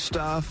underneath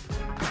stuff.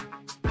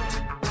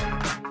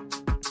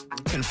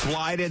 Can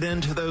flight it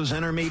into those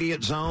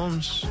intermediate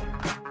zones.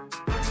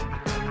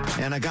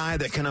 And a guy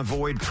that can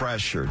avoid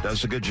pressure.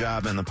 Does a good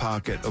job in the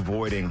pocket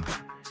avoiding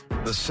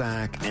the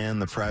sack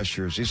and the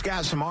pressures. He's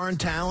got some arm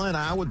talent.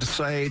 I would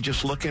say,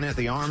 just looking at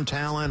the arm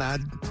talent,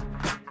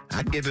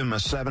 I'd give him a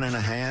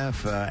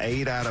 7.5,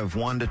 8 out of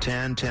 1 to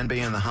 10, 10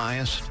 being the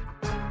highest.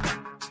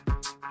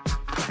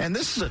 And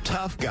this is a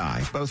tough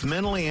guy, both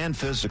mentally and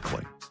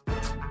physically.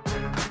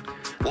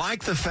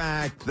 Like the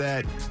fact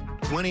that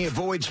when he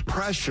avoids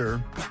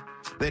pressure,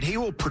 that he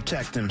will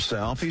protect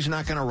himself. He's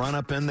not going to run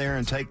up in there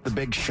and take the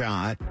big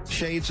shot.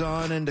 Shades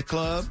on into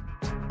club.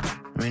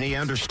 I mean, he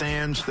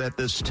understands that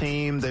this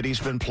team that he's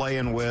been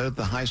playing with,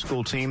 the high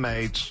school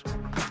teammates,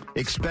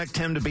 expect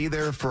him to be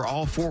there for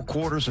all 4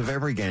 quarters of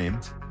every game.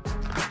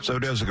 So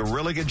does a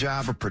really good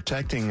job of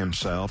protecting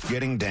himself,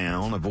 getting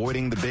down,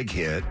 avoiding the big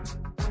hit.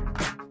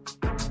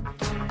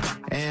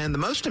 And the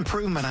most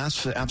improvement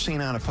I've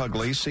seen out of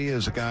Puglisi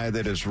is a guy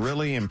that has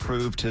really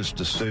improved his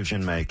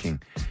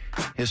decision-making.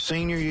 His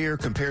senior year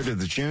compared to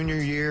the junior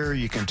year,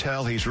 you can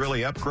tell he's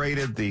really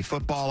upgraded the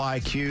football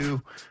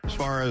IQ as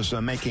far as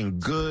making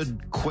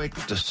good, quick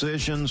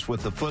decisions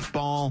with the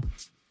football.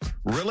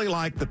 Really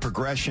like the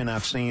progression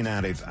I've seen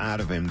out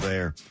of him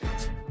there.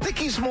 I think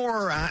he's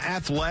more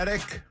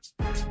athletic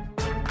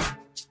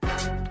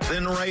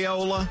than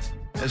Raiola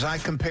as I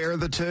compare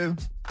the two.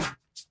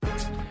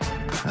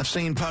 I've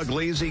seen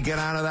Puglisi get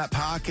out of that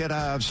pocket.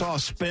 I saw a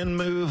spin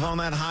move on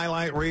that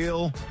highlight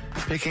reel,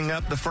 picking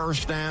up the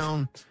first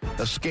down,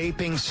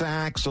 escaping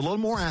sacks, a little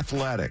more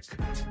athletic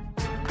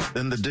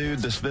than the dude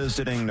that's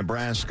visiting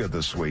Nebraska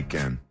this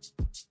weekend.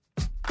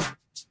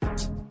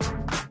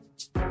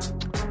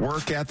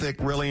 Work ethic,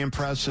 really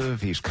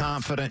impressive. He's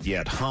confident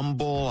yet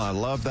humble. I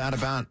love that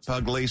about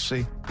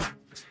Puglisi.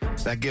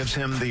 That gives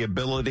him the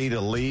ability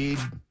to lead.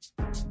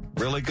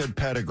 Really good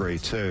pedigree,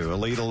 too.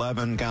 Elite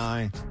 11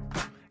 guy.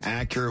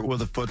 Accurate with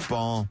the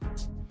football.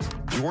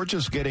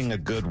 Georgia's getting a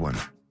good one.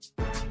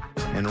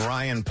 And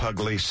Ryan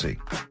Puglisi.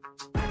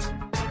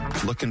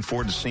 Looking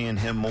forward to seeing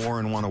him more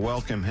and want to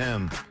welcome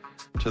him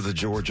to the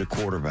Georgia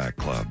Quarterback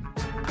Club.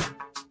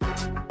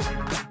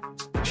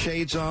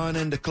 Shades on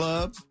into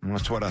club.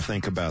 That's what I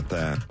think about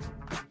that.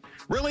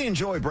 Really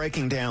enjoy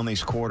breaking down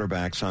these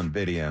quarterbacks on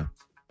video.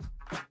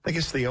 I think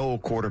it's the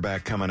old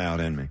quarterback coming out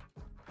in me.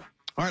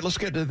 All right, let's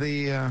get to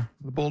the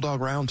Bulldog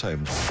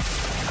Roundtable.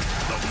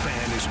 The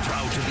Fan is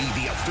proud to be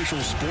the official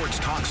sports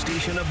talk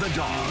station of the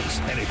Dogs,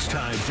 and it's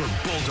time for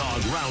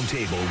Bulldog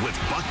Roundtable with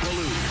Buck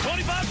Belue.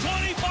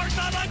 25-20, far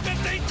sideline,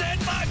 15,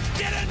 10-5,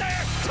 get in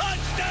there,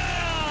 touchdown!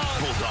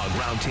 Bulldog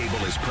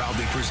Roundtable is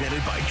proudly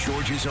presented by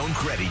Georgia's own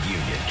credit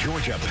union,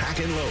 Georgia Pack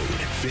and Load,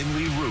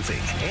 Finley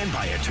Roofing, and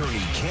by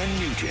attorney Ken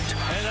Nugent.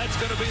 And that's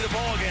going to be the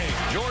ball game.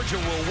 Georgia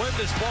will win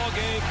this ball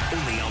game.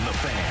 Only on the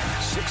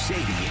Fan,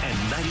 680 and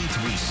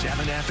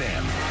 93.7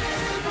 FM.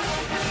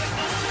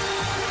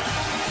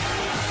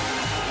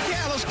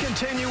 Let's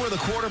continue with the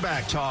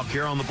quarterback talk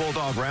here on the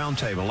Bulldog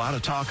Roundtable. A lot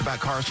of talk about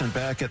Carson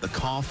Beck at the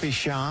coffee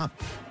shop.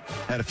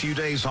 Had a few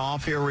days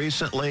off here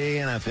recently,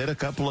 and I've hit a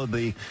couple of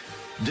the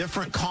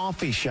different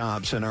coffee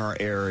shops in our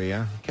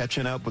area,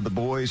 catching up with the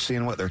boys,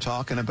 seeing what they're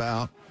talking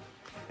about.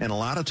 And a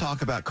lot of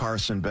talk about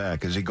Carson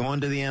Beck. Is he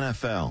going to the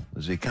NFL?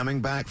 Is he coming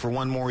back for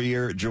one more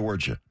year at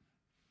Georgia?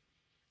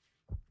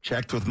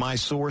 Checked with my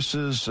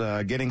sources,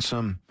 getting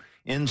some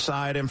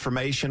inside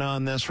information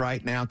on this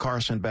right now.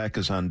 Carson Beck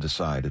is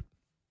undecided.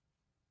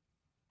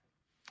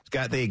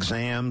 Got the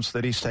exams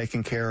that he's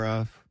taking care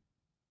of,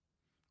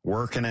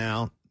 working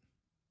out,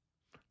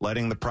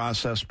 letting the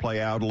process play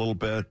out a little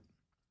bit.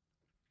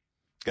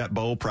 Got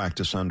bowl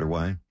practice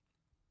underway.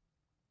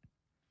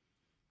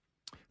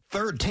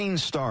 13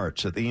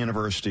 starts at the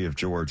University of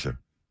Georgia.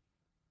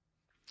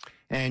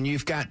 And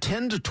you've got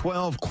 10 to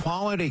 12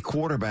 quality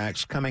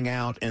quarterbacks coming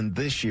out in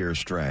this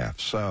year's draft.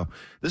 So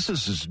this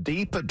is as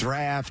deep a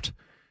draft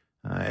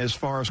as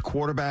far as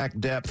quarterback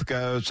depth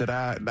goes that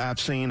I've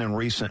seen in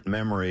recent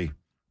memory.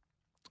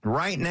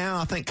 Right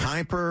now, I think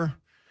Kuiper's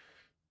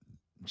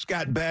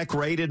got Beck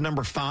rated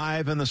number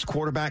 5 in this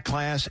quarterback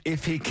class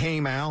if he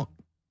came out,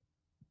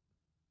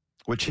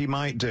 which he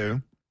might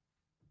do.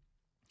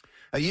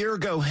 A year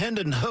ago,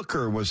 Hendon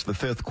Hooker was the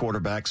 5th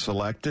quarterback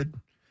selected,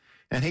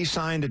 and he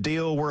signed a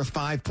deal worth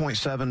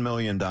 $5.7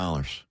 million.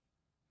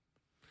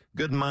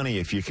 Good money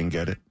if you can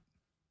get it.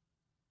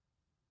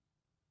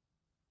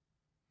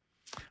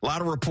 A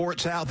lot of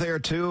reports out there,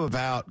 too,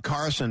 about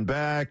Carson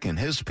Beck and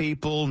his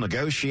people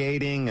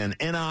negotiating an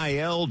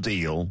NIL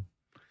deal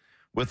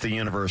with the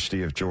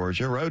University of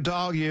Georgia. Road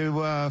Dogg,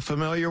 you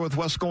familiar with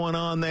what's going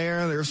on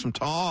there? There's some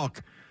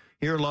talk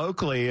here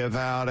locally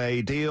about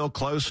a deal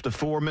close to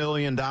 $4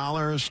 million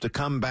to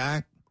come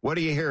back. What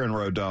are you hearing,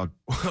 Road Dogg?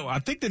 Well, I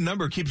think the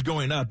number keeps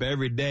going up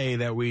every day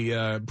that we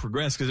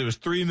progress, because it was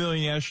 $3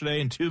 million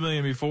yesterday and $2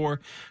 million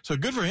before. So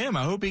good for him.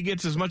 I hope he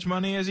gets as much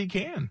money as he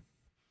can.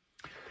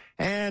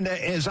 And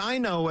as I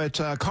know it,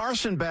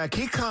 Carson Beck,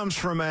 he comes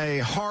from a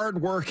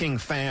hard-working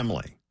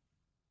family,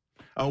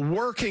 a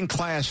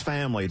working-class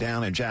family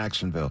down in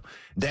Jacksonville.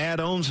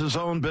 Dad owns his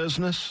own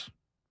business.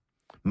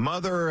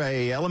 Mother,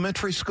 a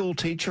elementary school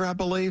teacher, I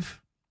believe.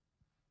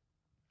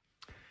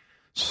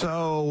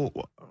 So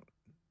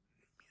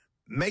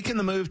making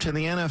the move to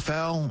the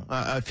NFL,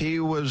 if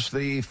he was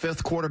the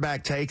 5th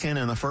quarterback taken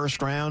in the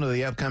first round of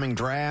the upcoming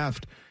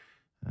draft,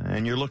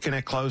 and you're looking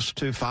at close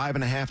to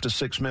 $5.5 to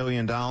 $6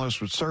 million,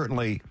 would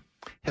certainly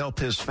help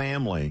his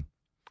family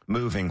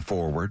moving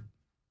forward,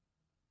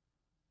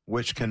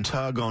 which can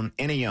tug on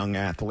any young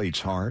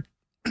athlete's heart.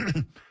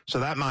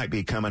 So that might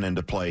be coming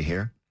into play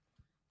here.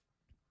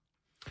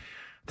 I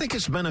think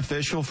it's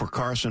beneficial for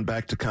Carson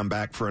Beck to come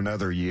back for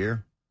another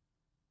year,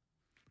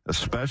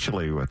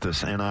 especially with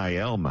this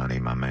NIL money,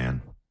 my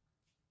man.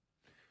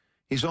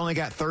 He's only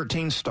got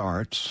 13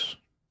 starts.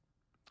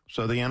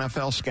 So the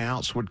NFL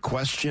scouts would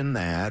question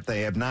that.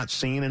 They have not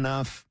seen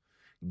enough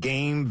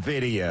game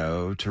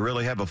video to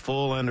really have a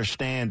full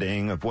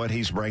understanding of what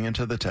he's bringing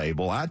to the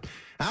table. I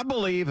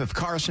believe if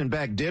Carson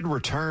Beck did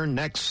return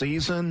next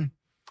season,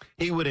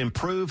 he would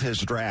improve his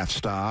draft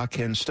stock.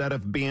 Instead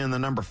of being the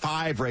number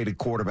 5 rated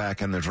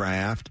quarterback in the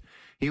draft,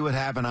 he would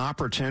have an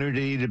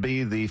opportunity to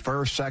be the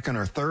first, second,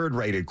 or third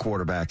rated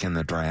quarterback in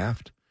the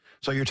draft.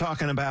 So you're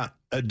talking about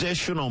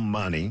additional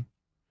money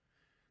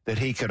that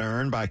he could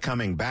earn by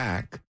coming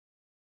back.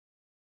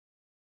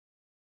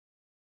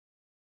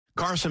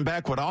 Carson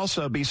Beck would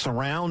also be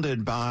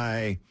surrounded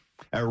by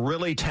a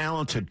really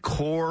talented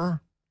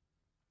core.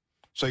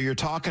 So you're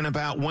talking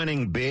about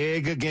winning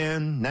big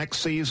again next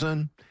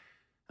season.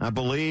 I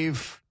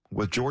believe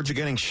with Georgia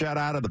getting shut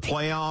out of the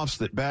playoffs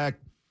that Beck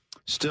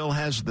still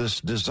has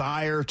this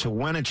desire to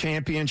win a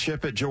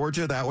championship at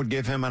Georgia. That would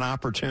give him an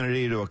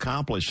opportunity to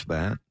accomplish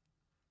that.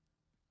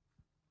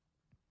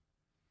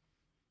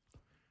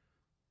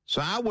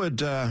 So I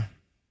would, if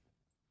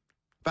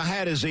I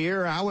had his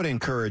ear, I would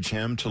encourage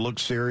him to look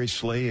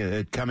seriously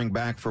at coming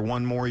back for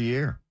one more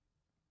year.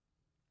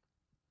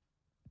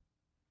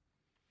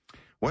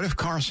 What if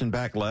Carson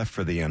Beck left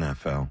for the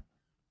NFL?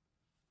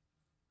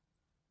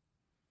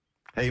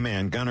 Hey,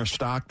 man, Gunnar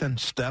Stockton,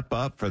 step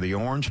up for the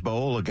Orange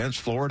Bowl against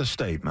Florida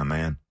State, my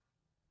man.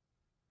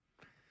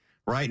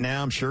 Right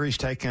now, I'm sure he's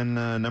taking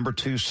number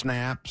 2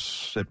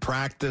 snaps at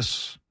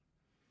practice.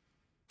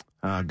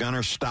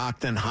 Gunnar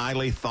Stockton,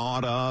 highly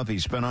thought of.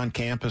 He's been on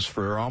campus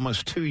for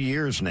almost 2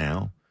 years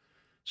now.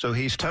 So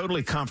he's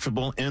totally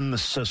comfortable in the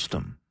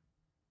system.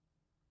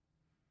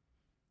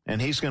 And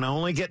he's going to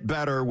only get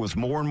better with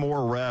more and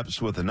more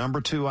reps with the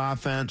number 2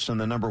 offense and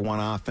the number 1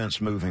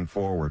 offense moving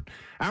forward.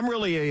 I'm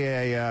really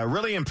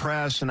really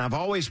impressed, and I've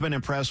always been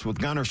impressed with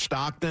Gunnar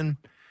Stockton,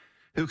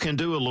 who can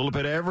do a little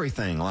bit of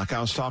everything, like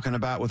I was talking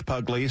about with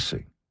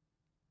Puglisi.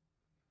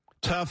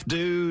 Tough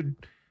dude,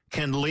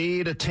 can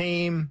lead a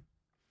team,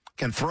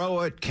 can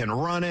throw it, can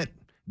run it,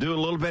 do a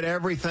little bit of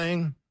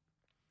everything.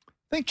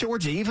 I think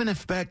Georgia, even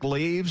if Beck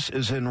leaves,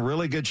 is in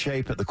really good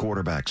shape at the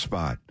quarterback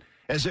spot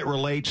as it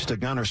relates to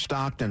Gunnar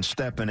Stockton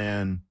stepping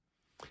in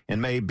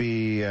and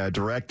maybe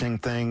directing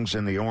things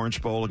in the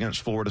Orange Bowl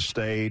against Florida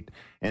State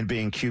and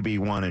being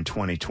QB1 in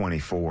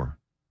 2024.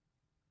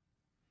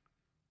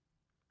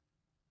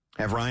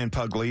 Have Ryan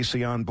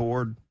Puglisi on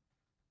board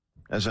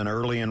as an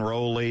early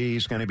enrollee.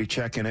 He's going to be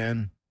checking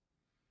in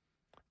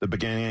the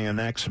beginning of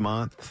next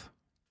month.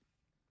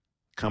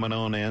 Coming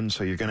on in,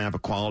 so you're going to have a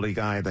quality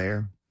guy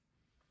there.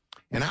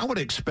 And I would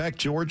expect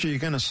Georgia, you're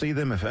going to see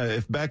them,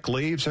 if Beck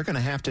leaves, they're going to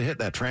have to hit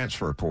that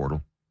transfer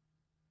portal.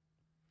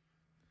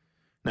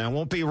 Now, it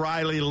won't be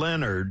Riley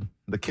Leonard,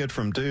 the kid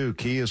from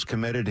Duke. He is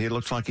committed. He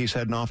looks like he's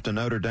heading off to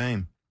Notre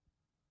Dame.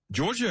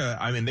 Georgia,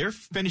 I mean, they're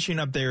finishing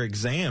up their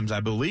exams,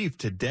 I believe,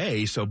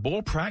 today. So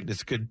bowl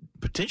practice could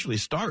potentially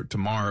start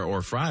tomorrow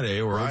or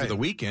Friday or over the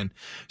weekend.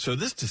 So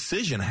this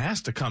decision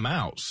has to come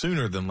out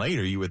sooner than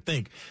later, you would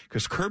think,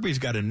 because Kirby's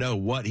got to know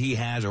what he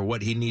has or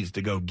what he needs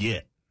to go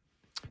get.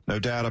 No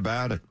doubt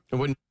about it.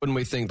 Wouldn't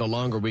we think the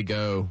longer we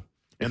go,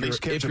 and these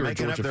kids are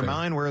making up their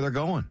mind where they're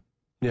going.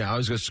 Yeah, I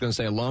was just going to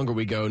say, the longer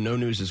we go, no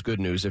news is good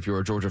news. If you're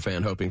a Georgia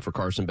fan hoping for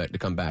Carson Beck to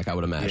come back, I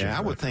would imagine. Yeah,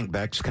 I would think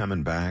Beck's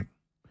coming back.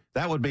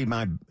 That would be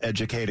my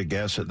educated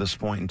guess at this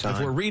point in time.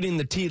 If we're reading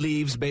the tea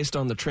leaves based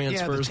on the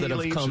transfers that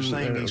have come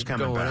he's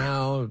coming going back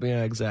out,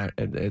 yeah,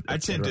 exactly. I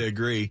tend to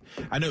agree.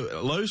 I know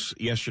Los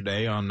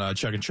yesterday on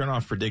Chuck and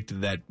Chernoff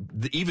predicted that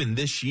even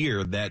this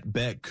year that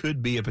Beck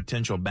could be a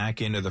potential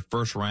back into the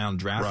first round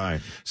draft.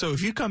 Right. So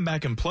if you come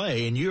back and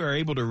play and you are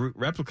able to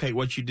replicate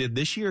what you did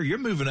this year, you're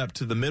moving up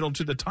to the middle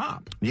to the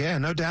top. Yeah,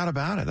 no doubt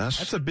about it.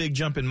 That's a big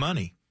jump in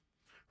money.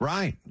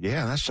 Right.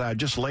 Yeah, I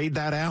just laid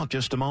that out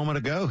just a moment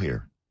ago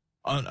here.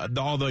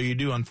 Although you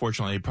do,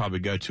 unfortunately, probably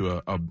go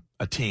to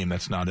a team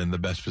that's not in the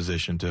best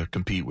position to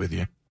compete with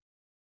you.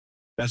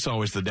 That's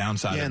always the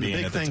downside of being at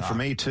the top. The big thing for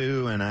me,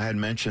 too, and I had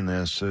mentioned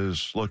this,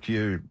 is, look,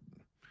 you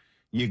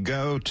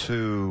go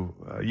to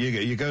the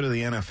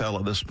NFL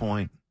at this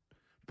point.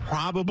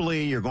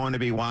 Probably you're going to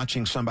be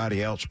watching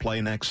somebody else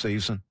play next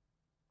season.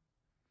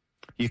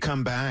 You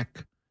come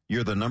back,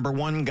 you're the number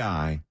 1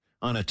 guy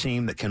on a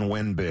team that can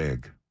win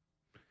big.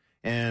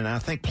 And I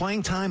think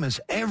playing time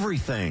is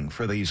everything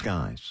for these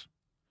guys,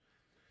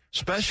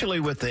 especially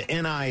with the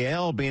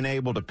NIL being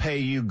able to pay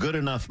you good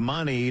enough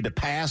money to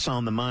pass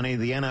on the money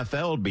the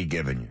NFL would be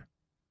giving you.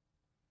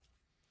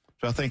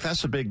 So I think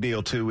that's a big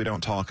deal, too, we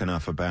don't talk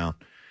enough about.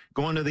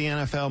 Going to the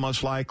NFL,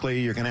 most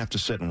likely, you're going to have to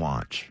sit and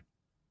watch.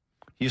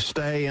 You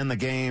stay in the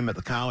game at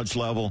the college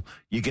level,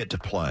 you get to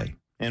play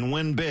and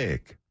win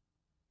big.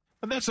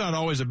 But that's not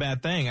always a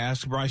bad thing.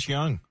 Ask Bryce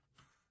Young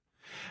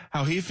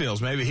how he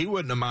feels. Maybe he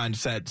wouldn't have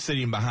minded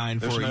sitting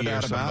behind for a year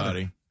or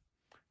somebody.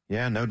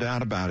 Yeah, no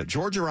doubt about it.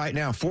 Georgia right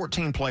now,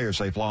 14 players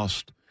they've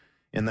lost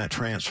in that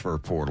transfer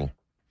portal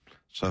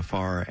so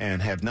far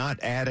and have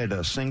not added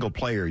a single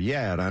player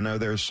yet. I know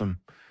there's some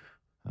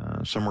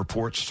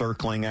reports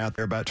circling out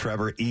there about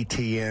Trevor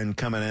Etienne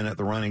coming in at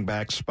the running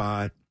back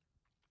spot.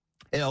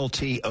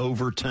 LT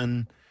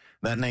Overton,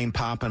 that name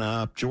popping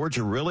up.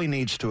 Georgia really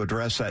needs to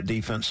address that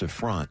defensive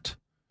front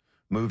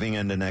moving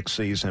into next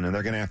season, and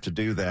they're going to have to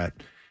do that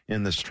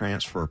in this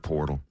transfer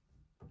portal.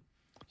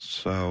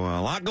 So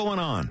a lot going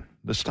on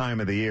this time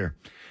of the year.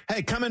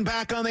 Hey, coming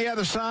back on the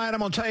other side,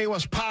 I'm going to tell you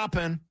what's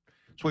popping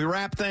as we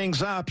wrap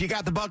things up. You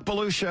got the Buck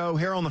Belue Show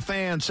here on the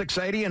Fan,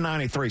 680 and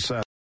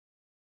 93.7.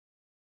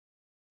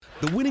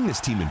 The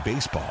winningest team in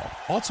baseball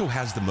also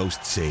has the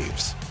most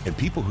saves, and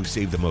people who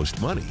save the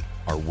most money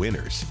are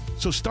winners.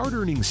 So start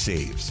earning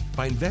saves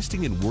by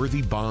investing in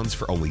worthy bonds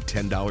for only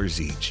 $10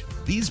 each.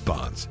 These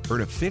bonds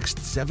earn a fixed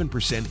 7%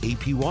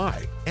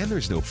 APY, and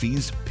there's no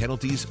fees,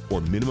 penalties,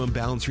 or minimum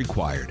balance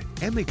required,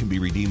 and they can be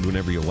redeemed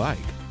whenever you like.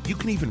 You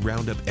can even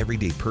round up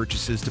everyday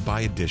purchases to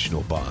buy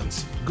additional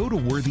bonds. Go to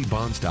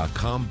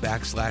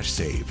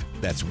worthybonds.com/save.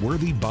 That's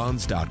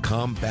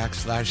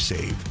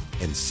worthybonds.com/save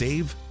and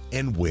save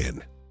and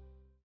win.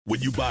 When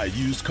you buy a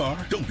used car,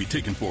 don't be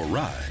taken for a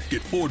ride.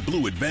 Get Ford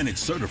Blue Advantage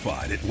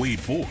certified at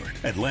Wade Ford,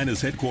 Atlanta's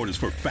headquarters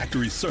for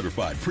factory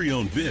certified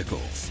pre-owned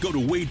vehicles. Go to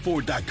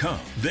wadeford.com.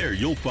 There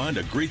you'll find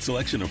a great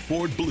selection of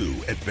Ford Blue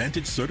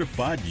Advantage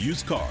certified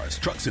used cars,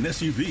 trucks, and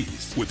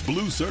SUVs. With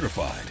Blue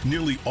certified,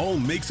 nearly all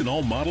makes and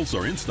all models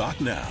are in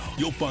stock now.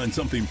 You'll find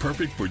something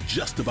perfect for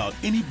just about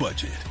any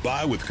budget.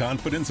 Buy with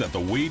confidence at the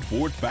Wade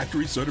Ford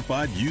factory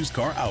certified used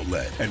car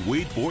outlet at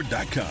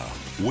wadeford.com.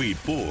 Wade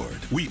Ford.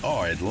 We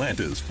are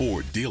Atlanta's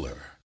Ford dealer.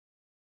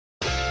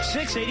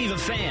 680 The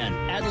Fan,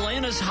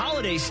 Atlanta's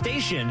holiday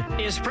station,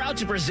 is proud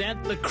to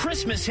present the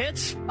Christmas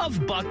hits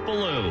of Buck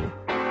Belue.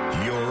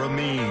 You're a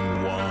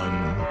mean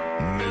one,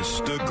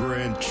 Mr.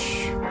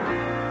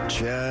 Grinch.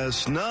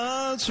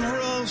 Chestnuts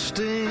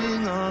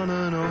roasting on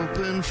an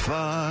open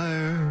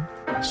fire.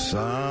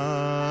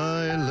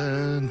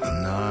 Silent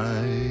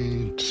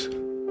night.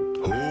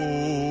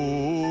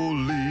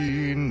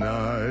 Holy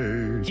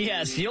night.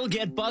 Yes, you'll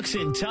get Buck's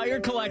entire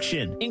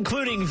collection,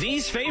 including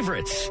these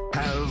favorites.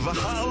 Have a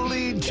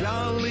holly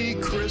jolly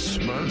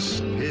Christmas.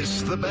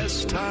 It's the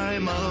best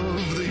time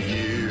of the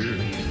year.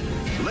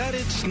 Let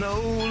it snow,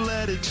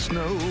 let it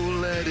snow,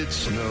 let it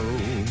snow.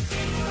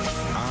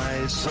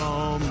 I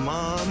saw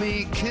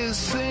Mommy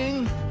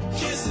kissing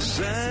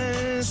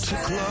Santa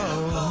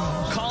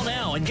Claus. Call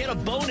now and get a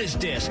bonus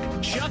disc.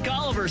 Chuck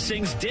Oliver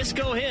sings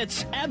disco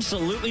hits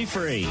absolutely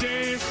free.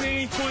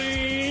 Dancing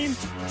Queen.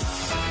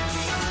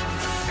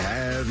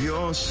 Have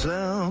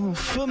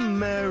yourself a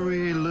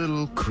merry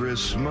little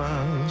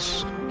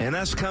Christmas. And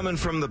that's coming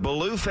from the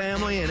Belue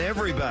family and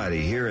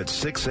everybody here at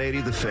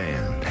 680 The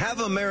Fan. Have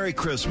a Merry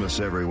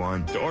Christmas,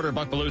 everyone. To order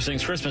Buck Belue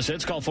Sings Christmas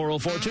hits, call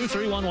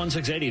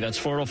 404-231-1680. That's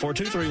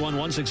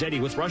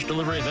 404-231-1680 with rush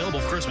delivery available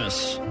for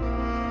Christmas.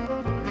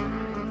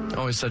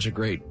 Always such a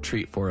great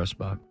treat for us,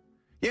 Buck.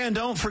 Yeah, and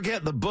don't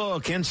forget the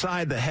book,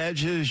 Inside the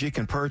Hedges. You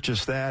can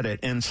purchase that at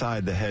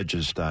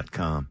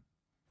InsideTheHedges.com.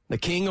 The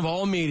king of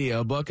all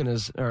media, Buck and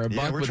his, or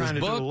Buck with his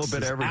books,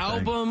 his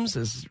albums,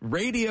 his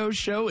radio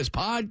show, his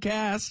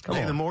podcast. Come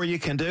on. The more you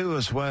can do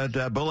is what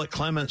Bullet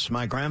Clements,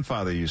 my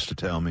grandfather, used to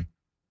tell me.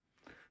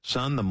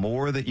 Son, the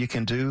more that you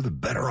can do, the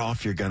better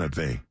off you're going to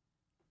be.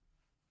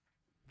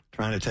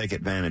 Trying to take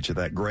advantage of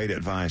that great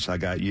advice I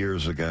got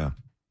years ago.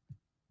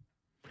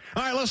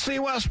 All right, let's see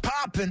what's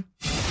popping.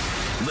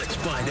 Let's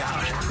find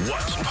out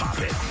what's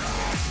popping.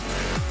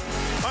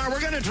 All right, we're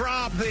going to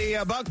drop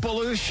the Buck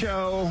Belue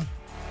Show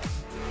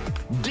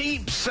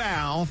Deep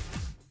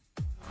South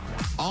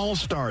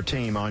All-Star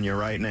team on you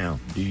right now.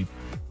 The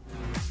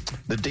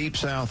Deep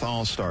South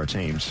All-Star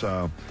team.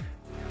 So,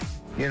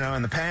 you know,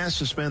 in the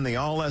past it's been the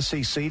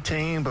All-SEC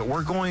team, but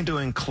we're going to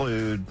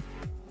include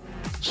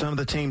some of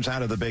the teams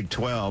out of the Big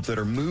 12 that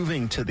are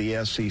moving to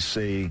the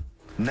SEC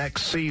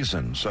next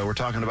season. So we're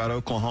talking about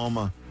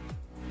Oklahoma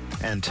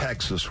and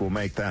Texas will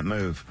make that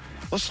move.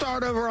 Let's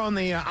start over on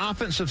the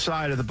offensive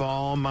side of the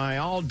ball. My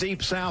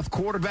all-Deep South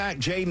quarterback,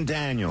 Jaden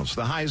Daniels,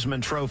 the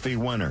Heisman Trophy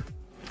winner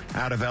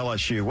out of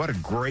LSU. What a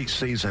great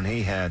season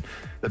he had.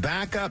 The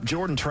backup,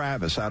 Jordan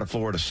Travis, out of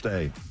Florida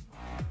State.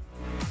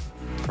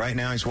 Right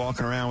now he's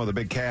walking around with a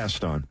big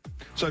cast on.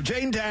 So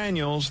Jaden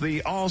Daniels,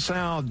 the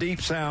all-South,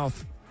 Deep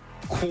South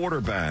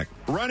quarterback.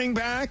 Running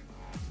back,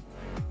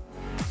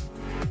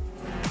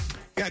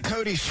 got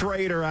Cody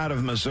Schrader out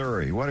of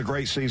Missouri. What a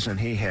great season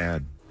he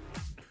had.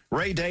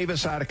 Ray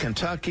Davis out of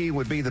Kentucky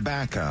would be the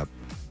backup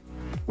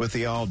with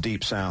the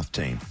all-Deep South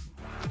team.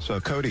 So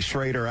Cody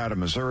Schrader out of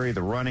Missouri,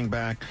 the running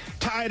back.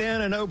 Tight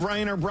end, a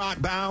no-brainer,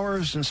 Brock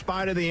Bowers, in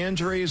spite of the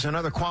injuries,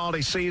 another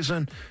quality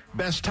season.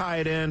 Best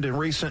tight end in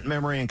recent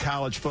memory in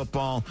college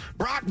football.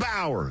 Brock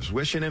Bowers,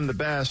 wishing him the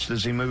best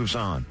as he moves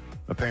on,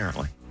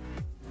 apparently.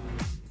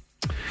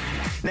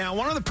 Now,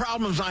 one of the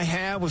problems I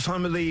have with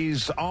some of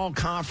these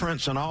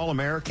all-conference and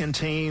all-American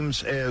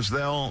teams is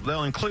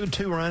they'll include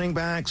 2 running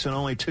backs and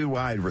only 2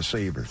 wide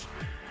receivers.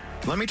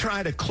 Let me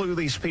try to clue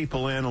these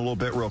people in a little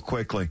bit real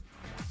quickly.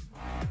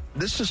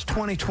 This is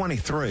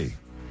 2023.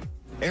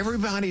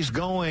 Everybody's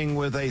going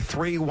with a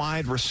 3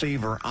 wide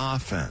receiver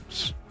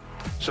offense.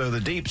 So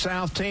the Deep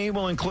South team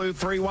will include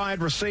 3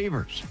 wide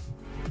receivers.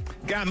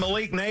 Got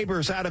Malik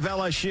Neighbors out of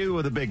LSU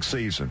with a big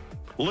season.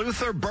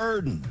 Luther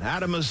Burden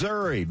out of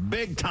Missouri,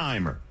 big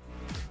timer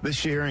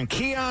this year. And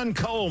Keon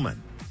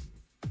Coleman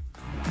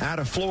out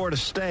of Florida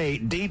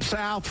State. Deep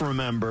South,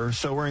 remember,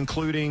 so we're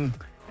including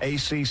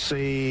ACC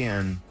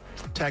and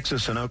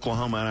Texas and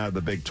Oklahoma out of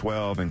the Big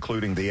 12,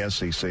 including the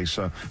SEC.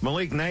 So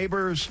Malik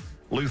Neighbors,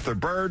 Luther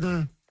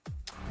Burden,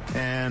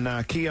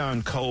 and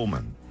Keon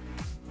Coleman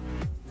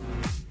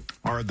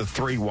are the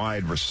three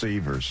wide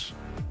receivers.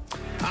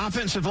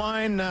 Offensive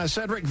line,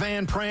 Cedric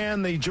Van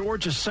Pran, the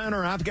Georgia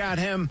center. I've got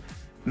him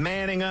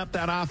manning up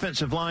that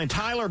offensive line.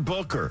 Tyler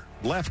Booker,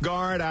 left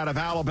guard out of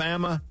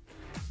Alabama.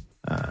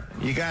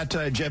 You got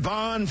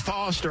Javon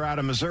Foster out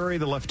of Missouri,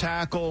 the left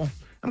tackle.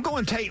 I'm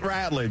going Tate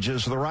Ratledge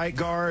as the right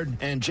guard,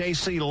 and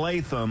J.C.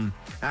 Latham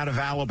out of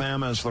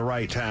Alabama as the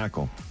right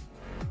tackle.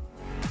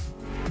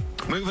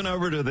 Moving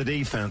over to the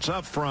defense.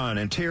 Up front,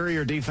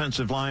 interior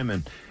defensive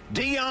lineman.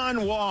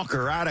 Deion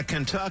Walker out of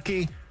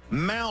Kentucky.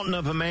 Mountain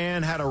of a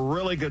man, had a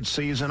really good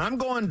season. I'm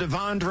going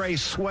Devondre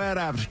Sweat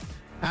out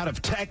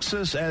of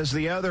Texas as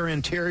the other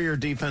interior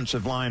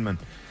defensive lineman.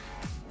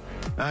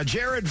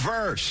 Jared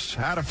Verse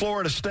out of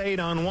Florida State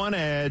on one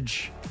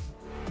edge.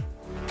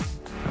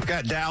 I've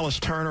got Dallas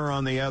Turner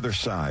on the other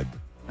side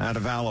out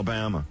of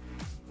Alabama.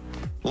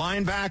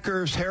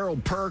 Linebackers,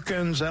 Harold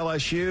Perkins,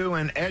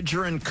 LSU, and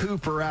Edgerrin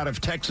Cooper out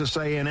of Texas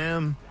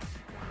A&M.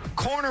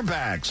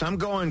 Cornerbacks, I'm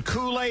going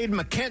Kool-Aid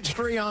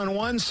McKinstry on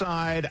one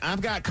side.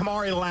 I've got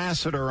Kamari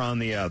Lassiter on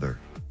the other.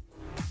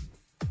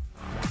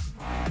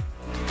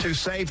 Two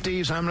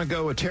safeties, I'm going to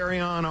go with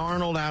Terrion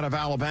Arnold out of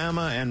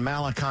Alabama and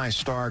Malachi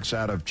Starks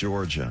out of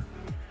Georgia.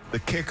 The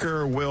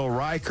kicker, Will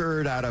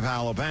Reichard out of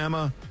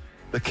Alabama.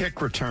 The kick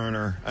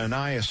returner,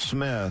 Anais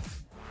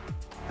Smith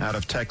out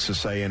of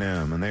Texas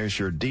A&M. And there's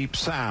your Deep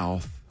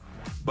South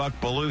Buck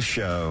Belue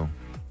Show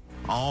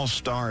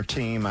all-star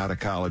team out of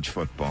college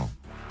football.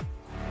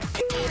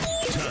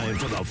 Time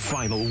for the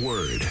final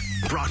word.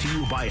 Brought to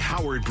you by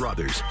Howard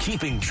Brothers,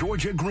 keeping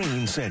Georgia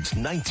green since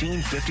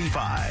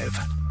 1955.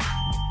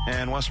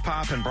 And what's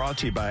poppin', brought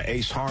to you by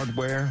Ace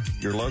Hardware,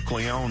 your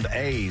locally owned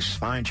Ace.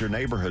 Find your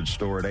neighborhood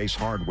store at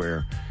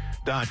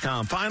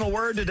acehardware.com. Final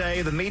word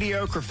today, the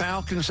mediocre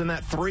Falcons and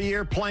that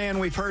 3-year plan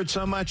we've heard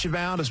so much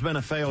about has been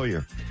a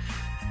failure.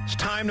 It's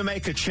time to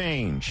make a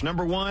change.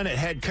 Number one, at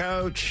head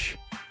coach,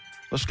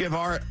 let's give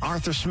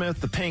Arthur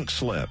Smith the pink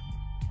slip.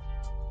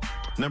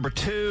 Number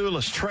two,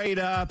 let's trade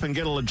up and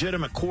get a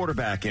legitimate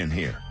quarterback in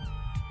here.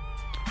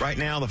 Right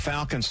now, the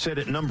Falcons sit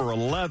at number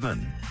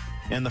 11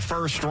 in the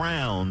first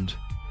round.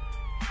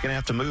 Going to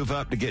have to move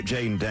up to get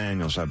Jaden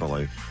Daniels, I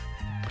believe.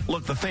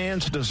 Look, the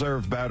fans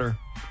deserve better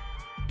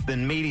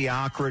than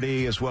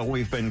mediocrity is what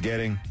we've been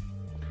getting.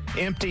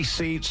 Empty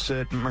seats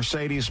at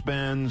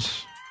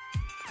Mercedes-Benz.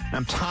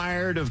 I'm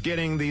tired of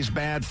getting these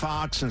bad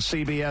Fox and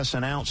CBS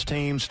announced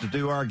teams to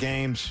do our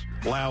games.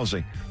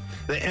 Lousy.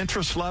 The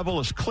interest level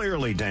is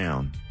clearly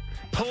down.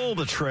 Pull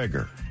the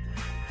trigger.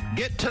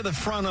 Get to the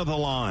front of the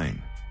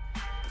line.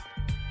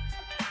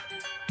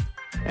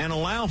 And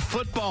allow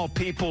football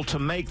people to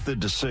make the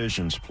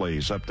decisions,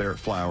 please, up there at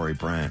Flowery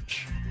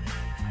Branch.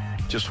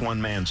 Just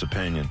one man's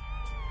opinion.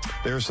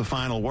 There's the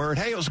final word.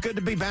 Hey, it was good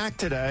to be back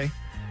today.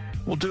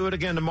 We'll do it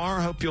again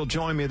tomorrow. Hope you'll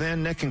join me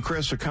then. Nick and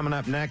Chris are coming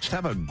up next.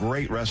 Have a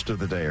great rest of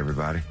the day,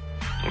 everybody.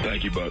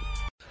 Thank you, Buck.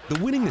 The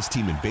winningest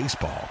team in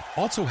baseball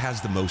also has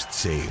the most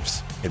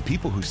saves, and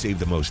people who save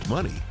the most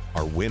money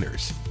are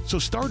winners. So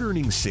start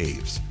earning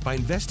saves by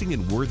investing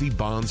in worthy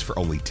bonds for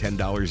only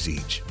 $10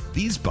 each.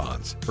 These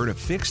bonds earn a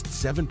fixed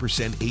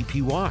 7%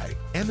 APY,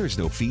 and there's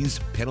no fees,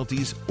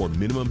 penalties, or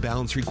minimum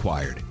balance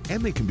required,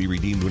 and they can be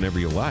redeemed whenever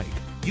you like.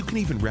 You can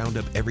even round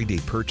up everyday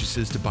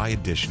purchases to buy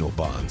additional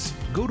bonds.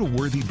 Go to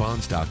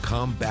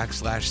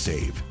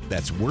worthybonds.com/save.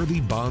 That's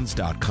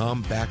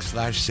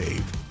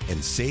worthybonds.com/save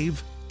and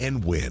save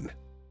and win.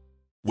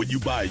 When you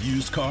buy a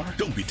used car,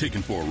 don't be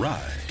taken for a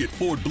ride. Get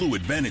Ford Blue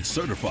Advantage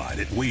certified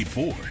at Wade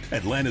Ford,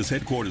 Atlanta's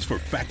headquarters for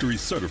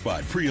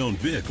factory-certified pre-owned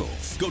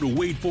vehicles. Go to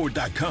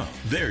WadeFord.com.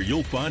 There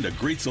you'll find a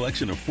great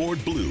selection of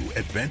Ford Blue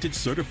Advantage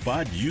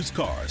certified used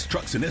cars,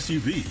 trucks, and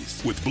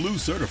SUVs. With Blue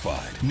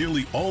certified,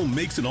 nearly all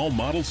makes and all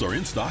models are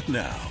in stock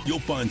now. You'll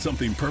find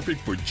something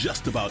perfect for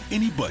just about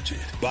any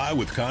budget. Buy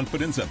with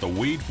confidence at the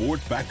Wade Ford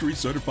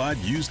factory-certified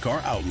used car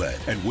outlet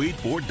at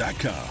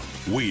WadeFord.com.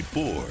 Wade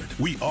Ford.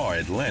 We are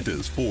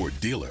Atlanta's Ford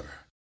dealer.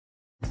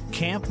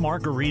 Camp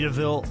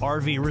Margaritaville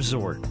RV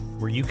Resort,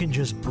 where you can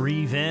just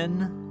breathe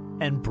in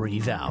and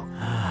breathe out.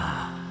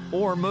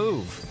 Or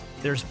move.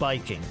 There's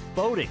biking,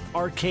 boating,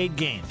 arcade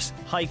games,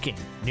 hiking,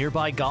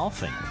 nearby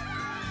golfing.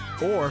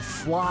 Or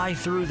fly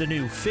through the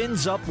new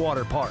Fins Up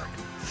Water Park.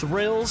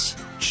 Thrills,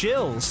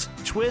 chills,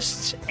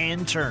 twists,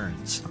 and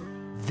turns.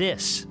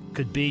 This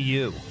could be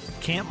you.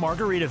 Camp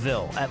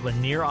Margaritaville at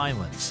Lanier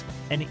Islands.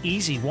 An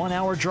easy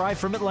 1-hour drive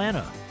from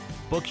Atlanta.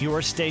 Book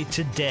your stay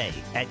today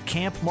at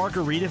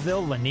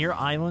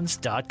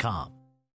campmargaritavillelanierislands.com.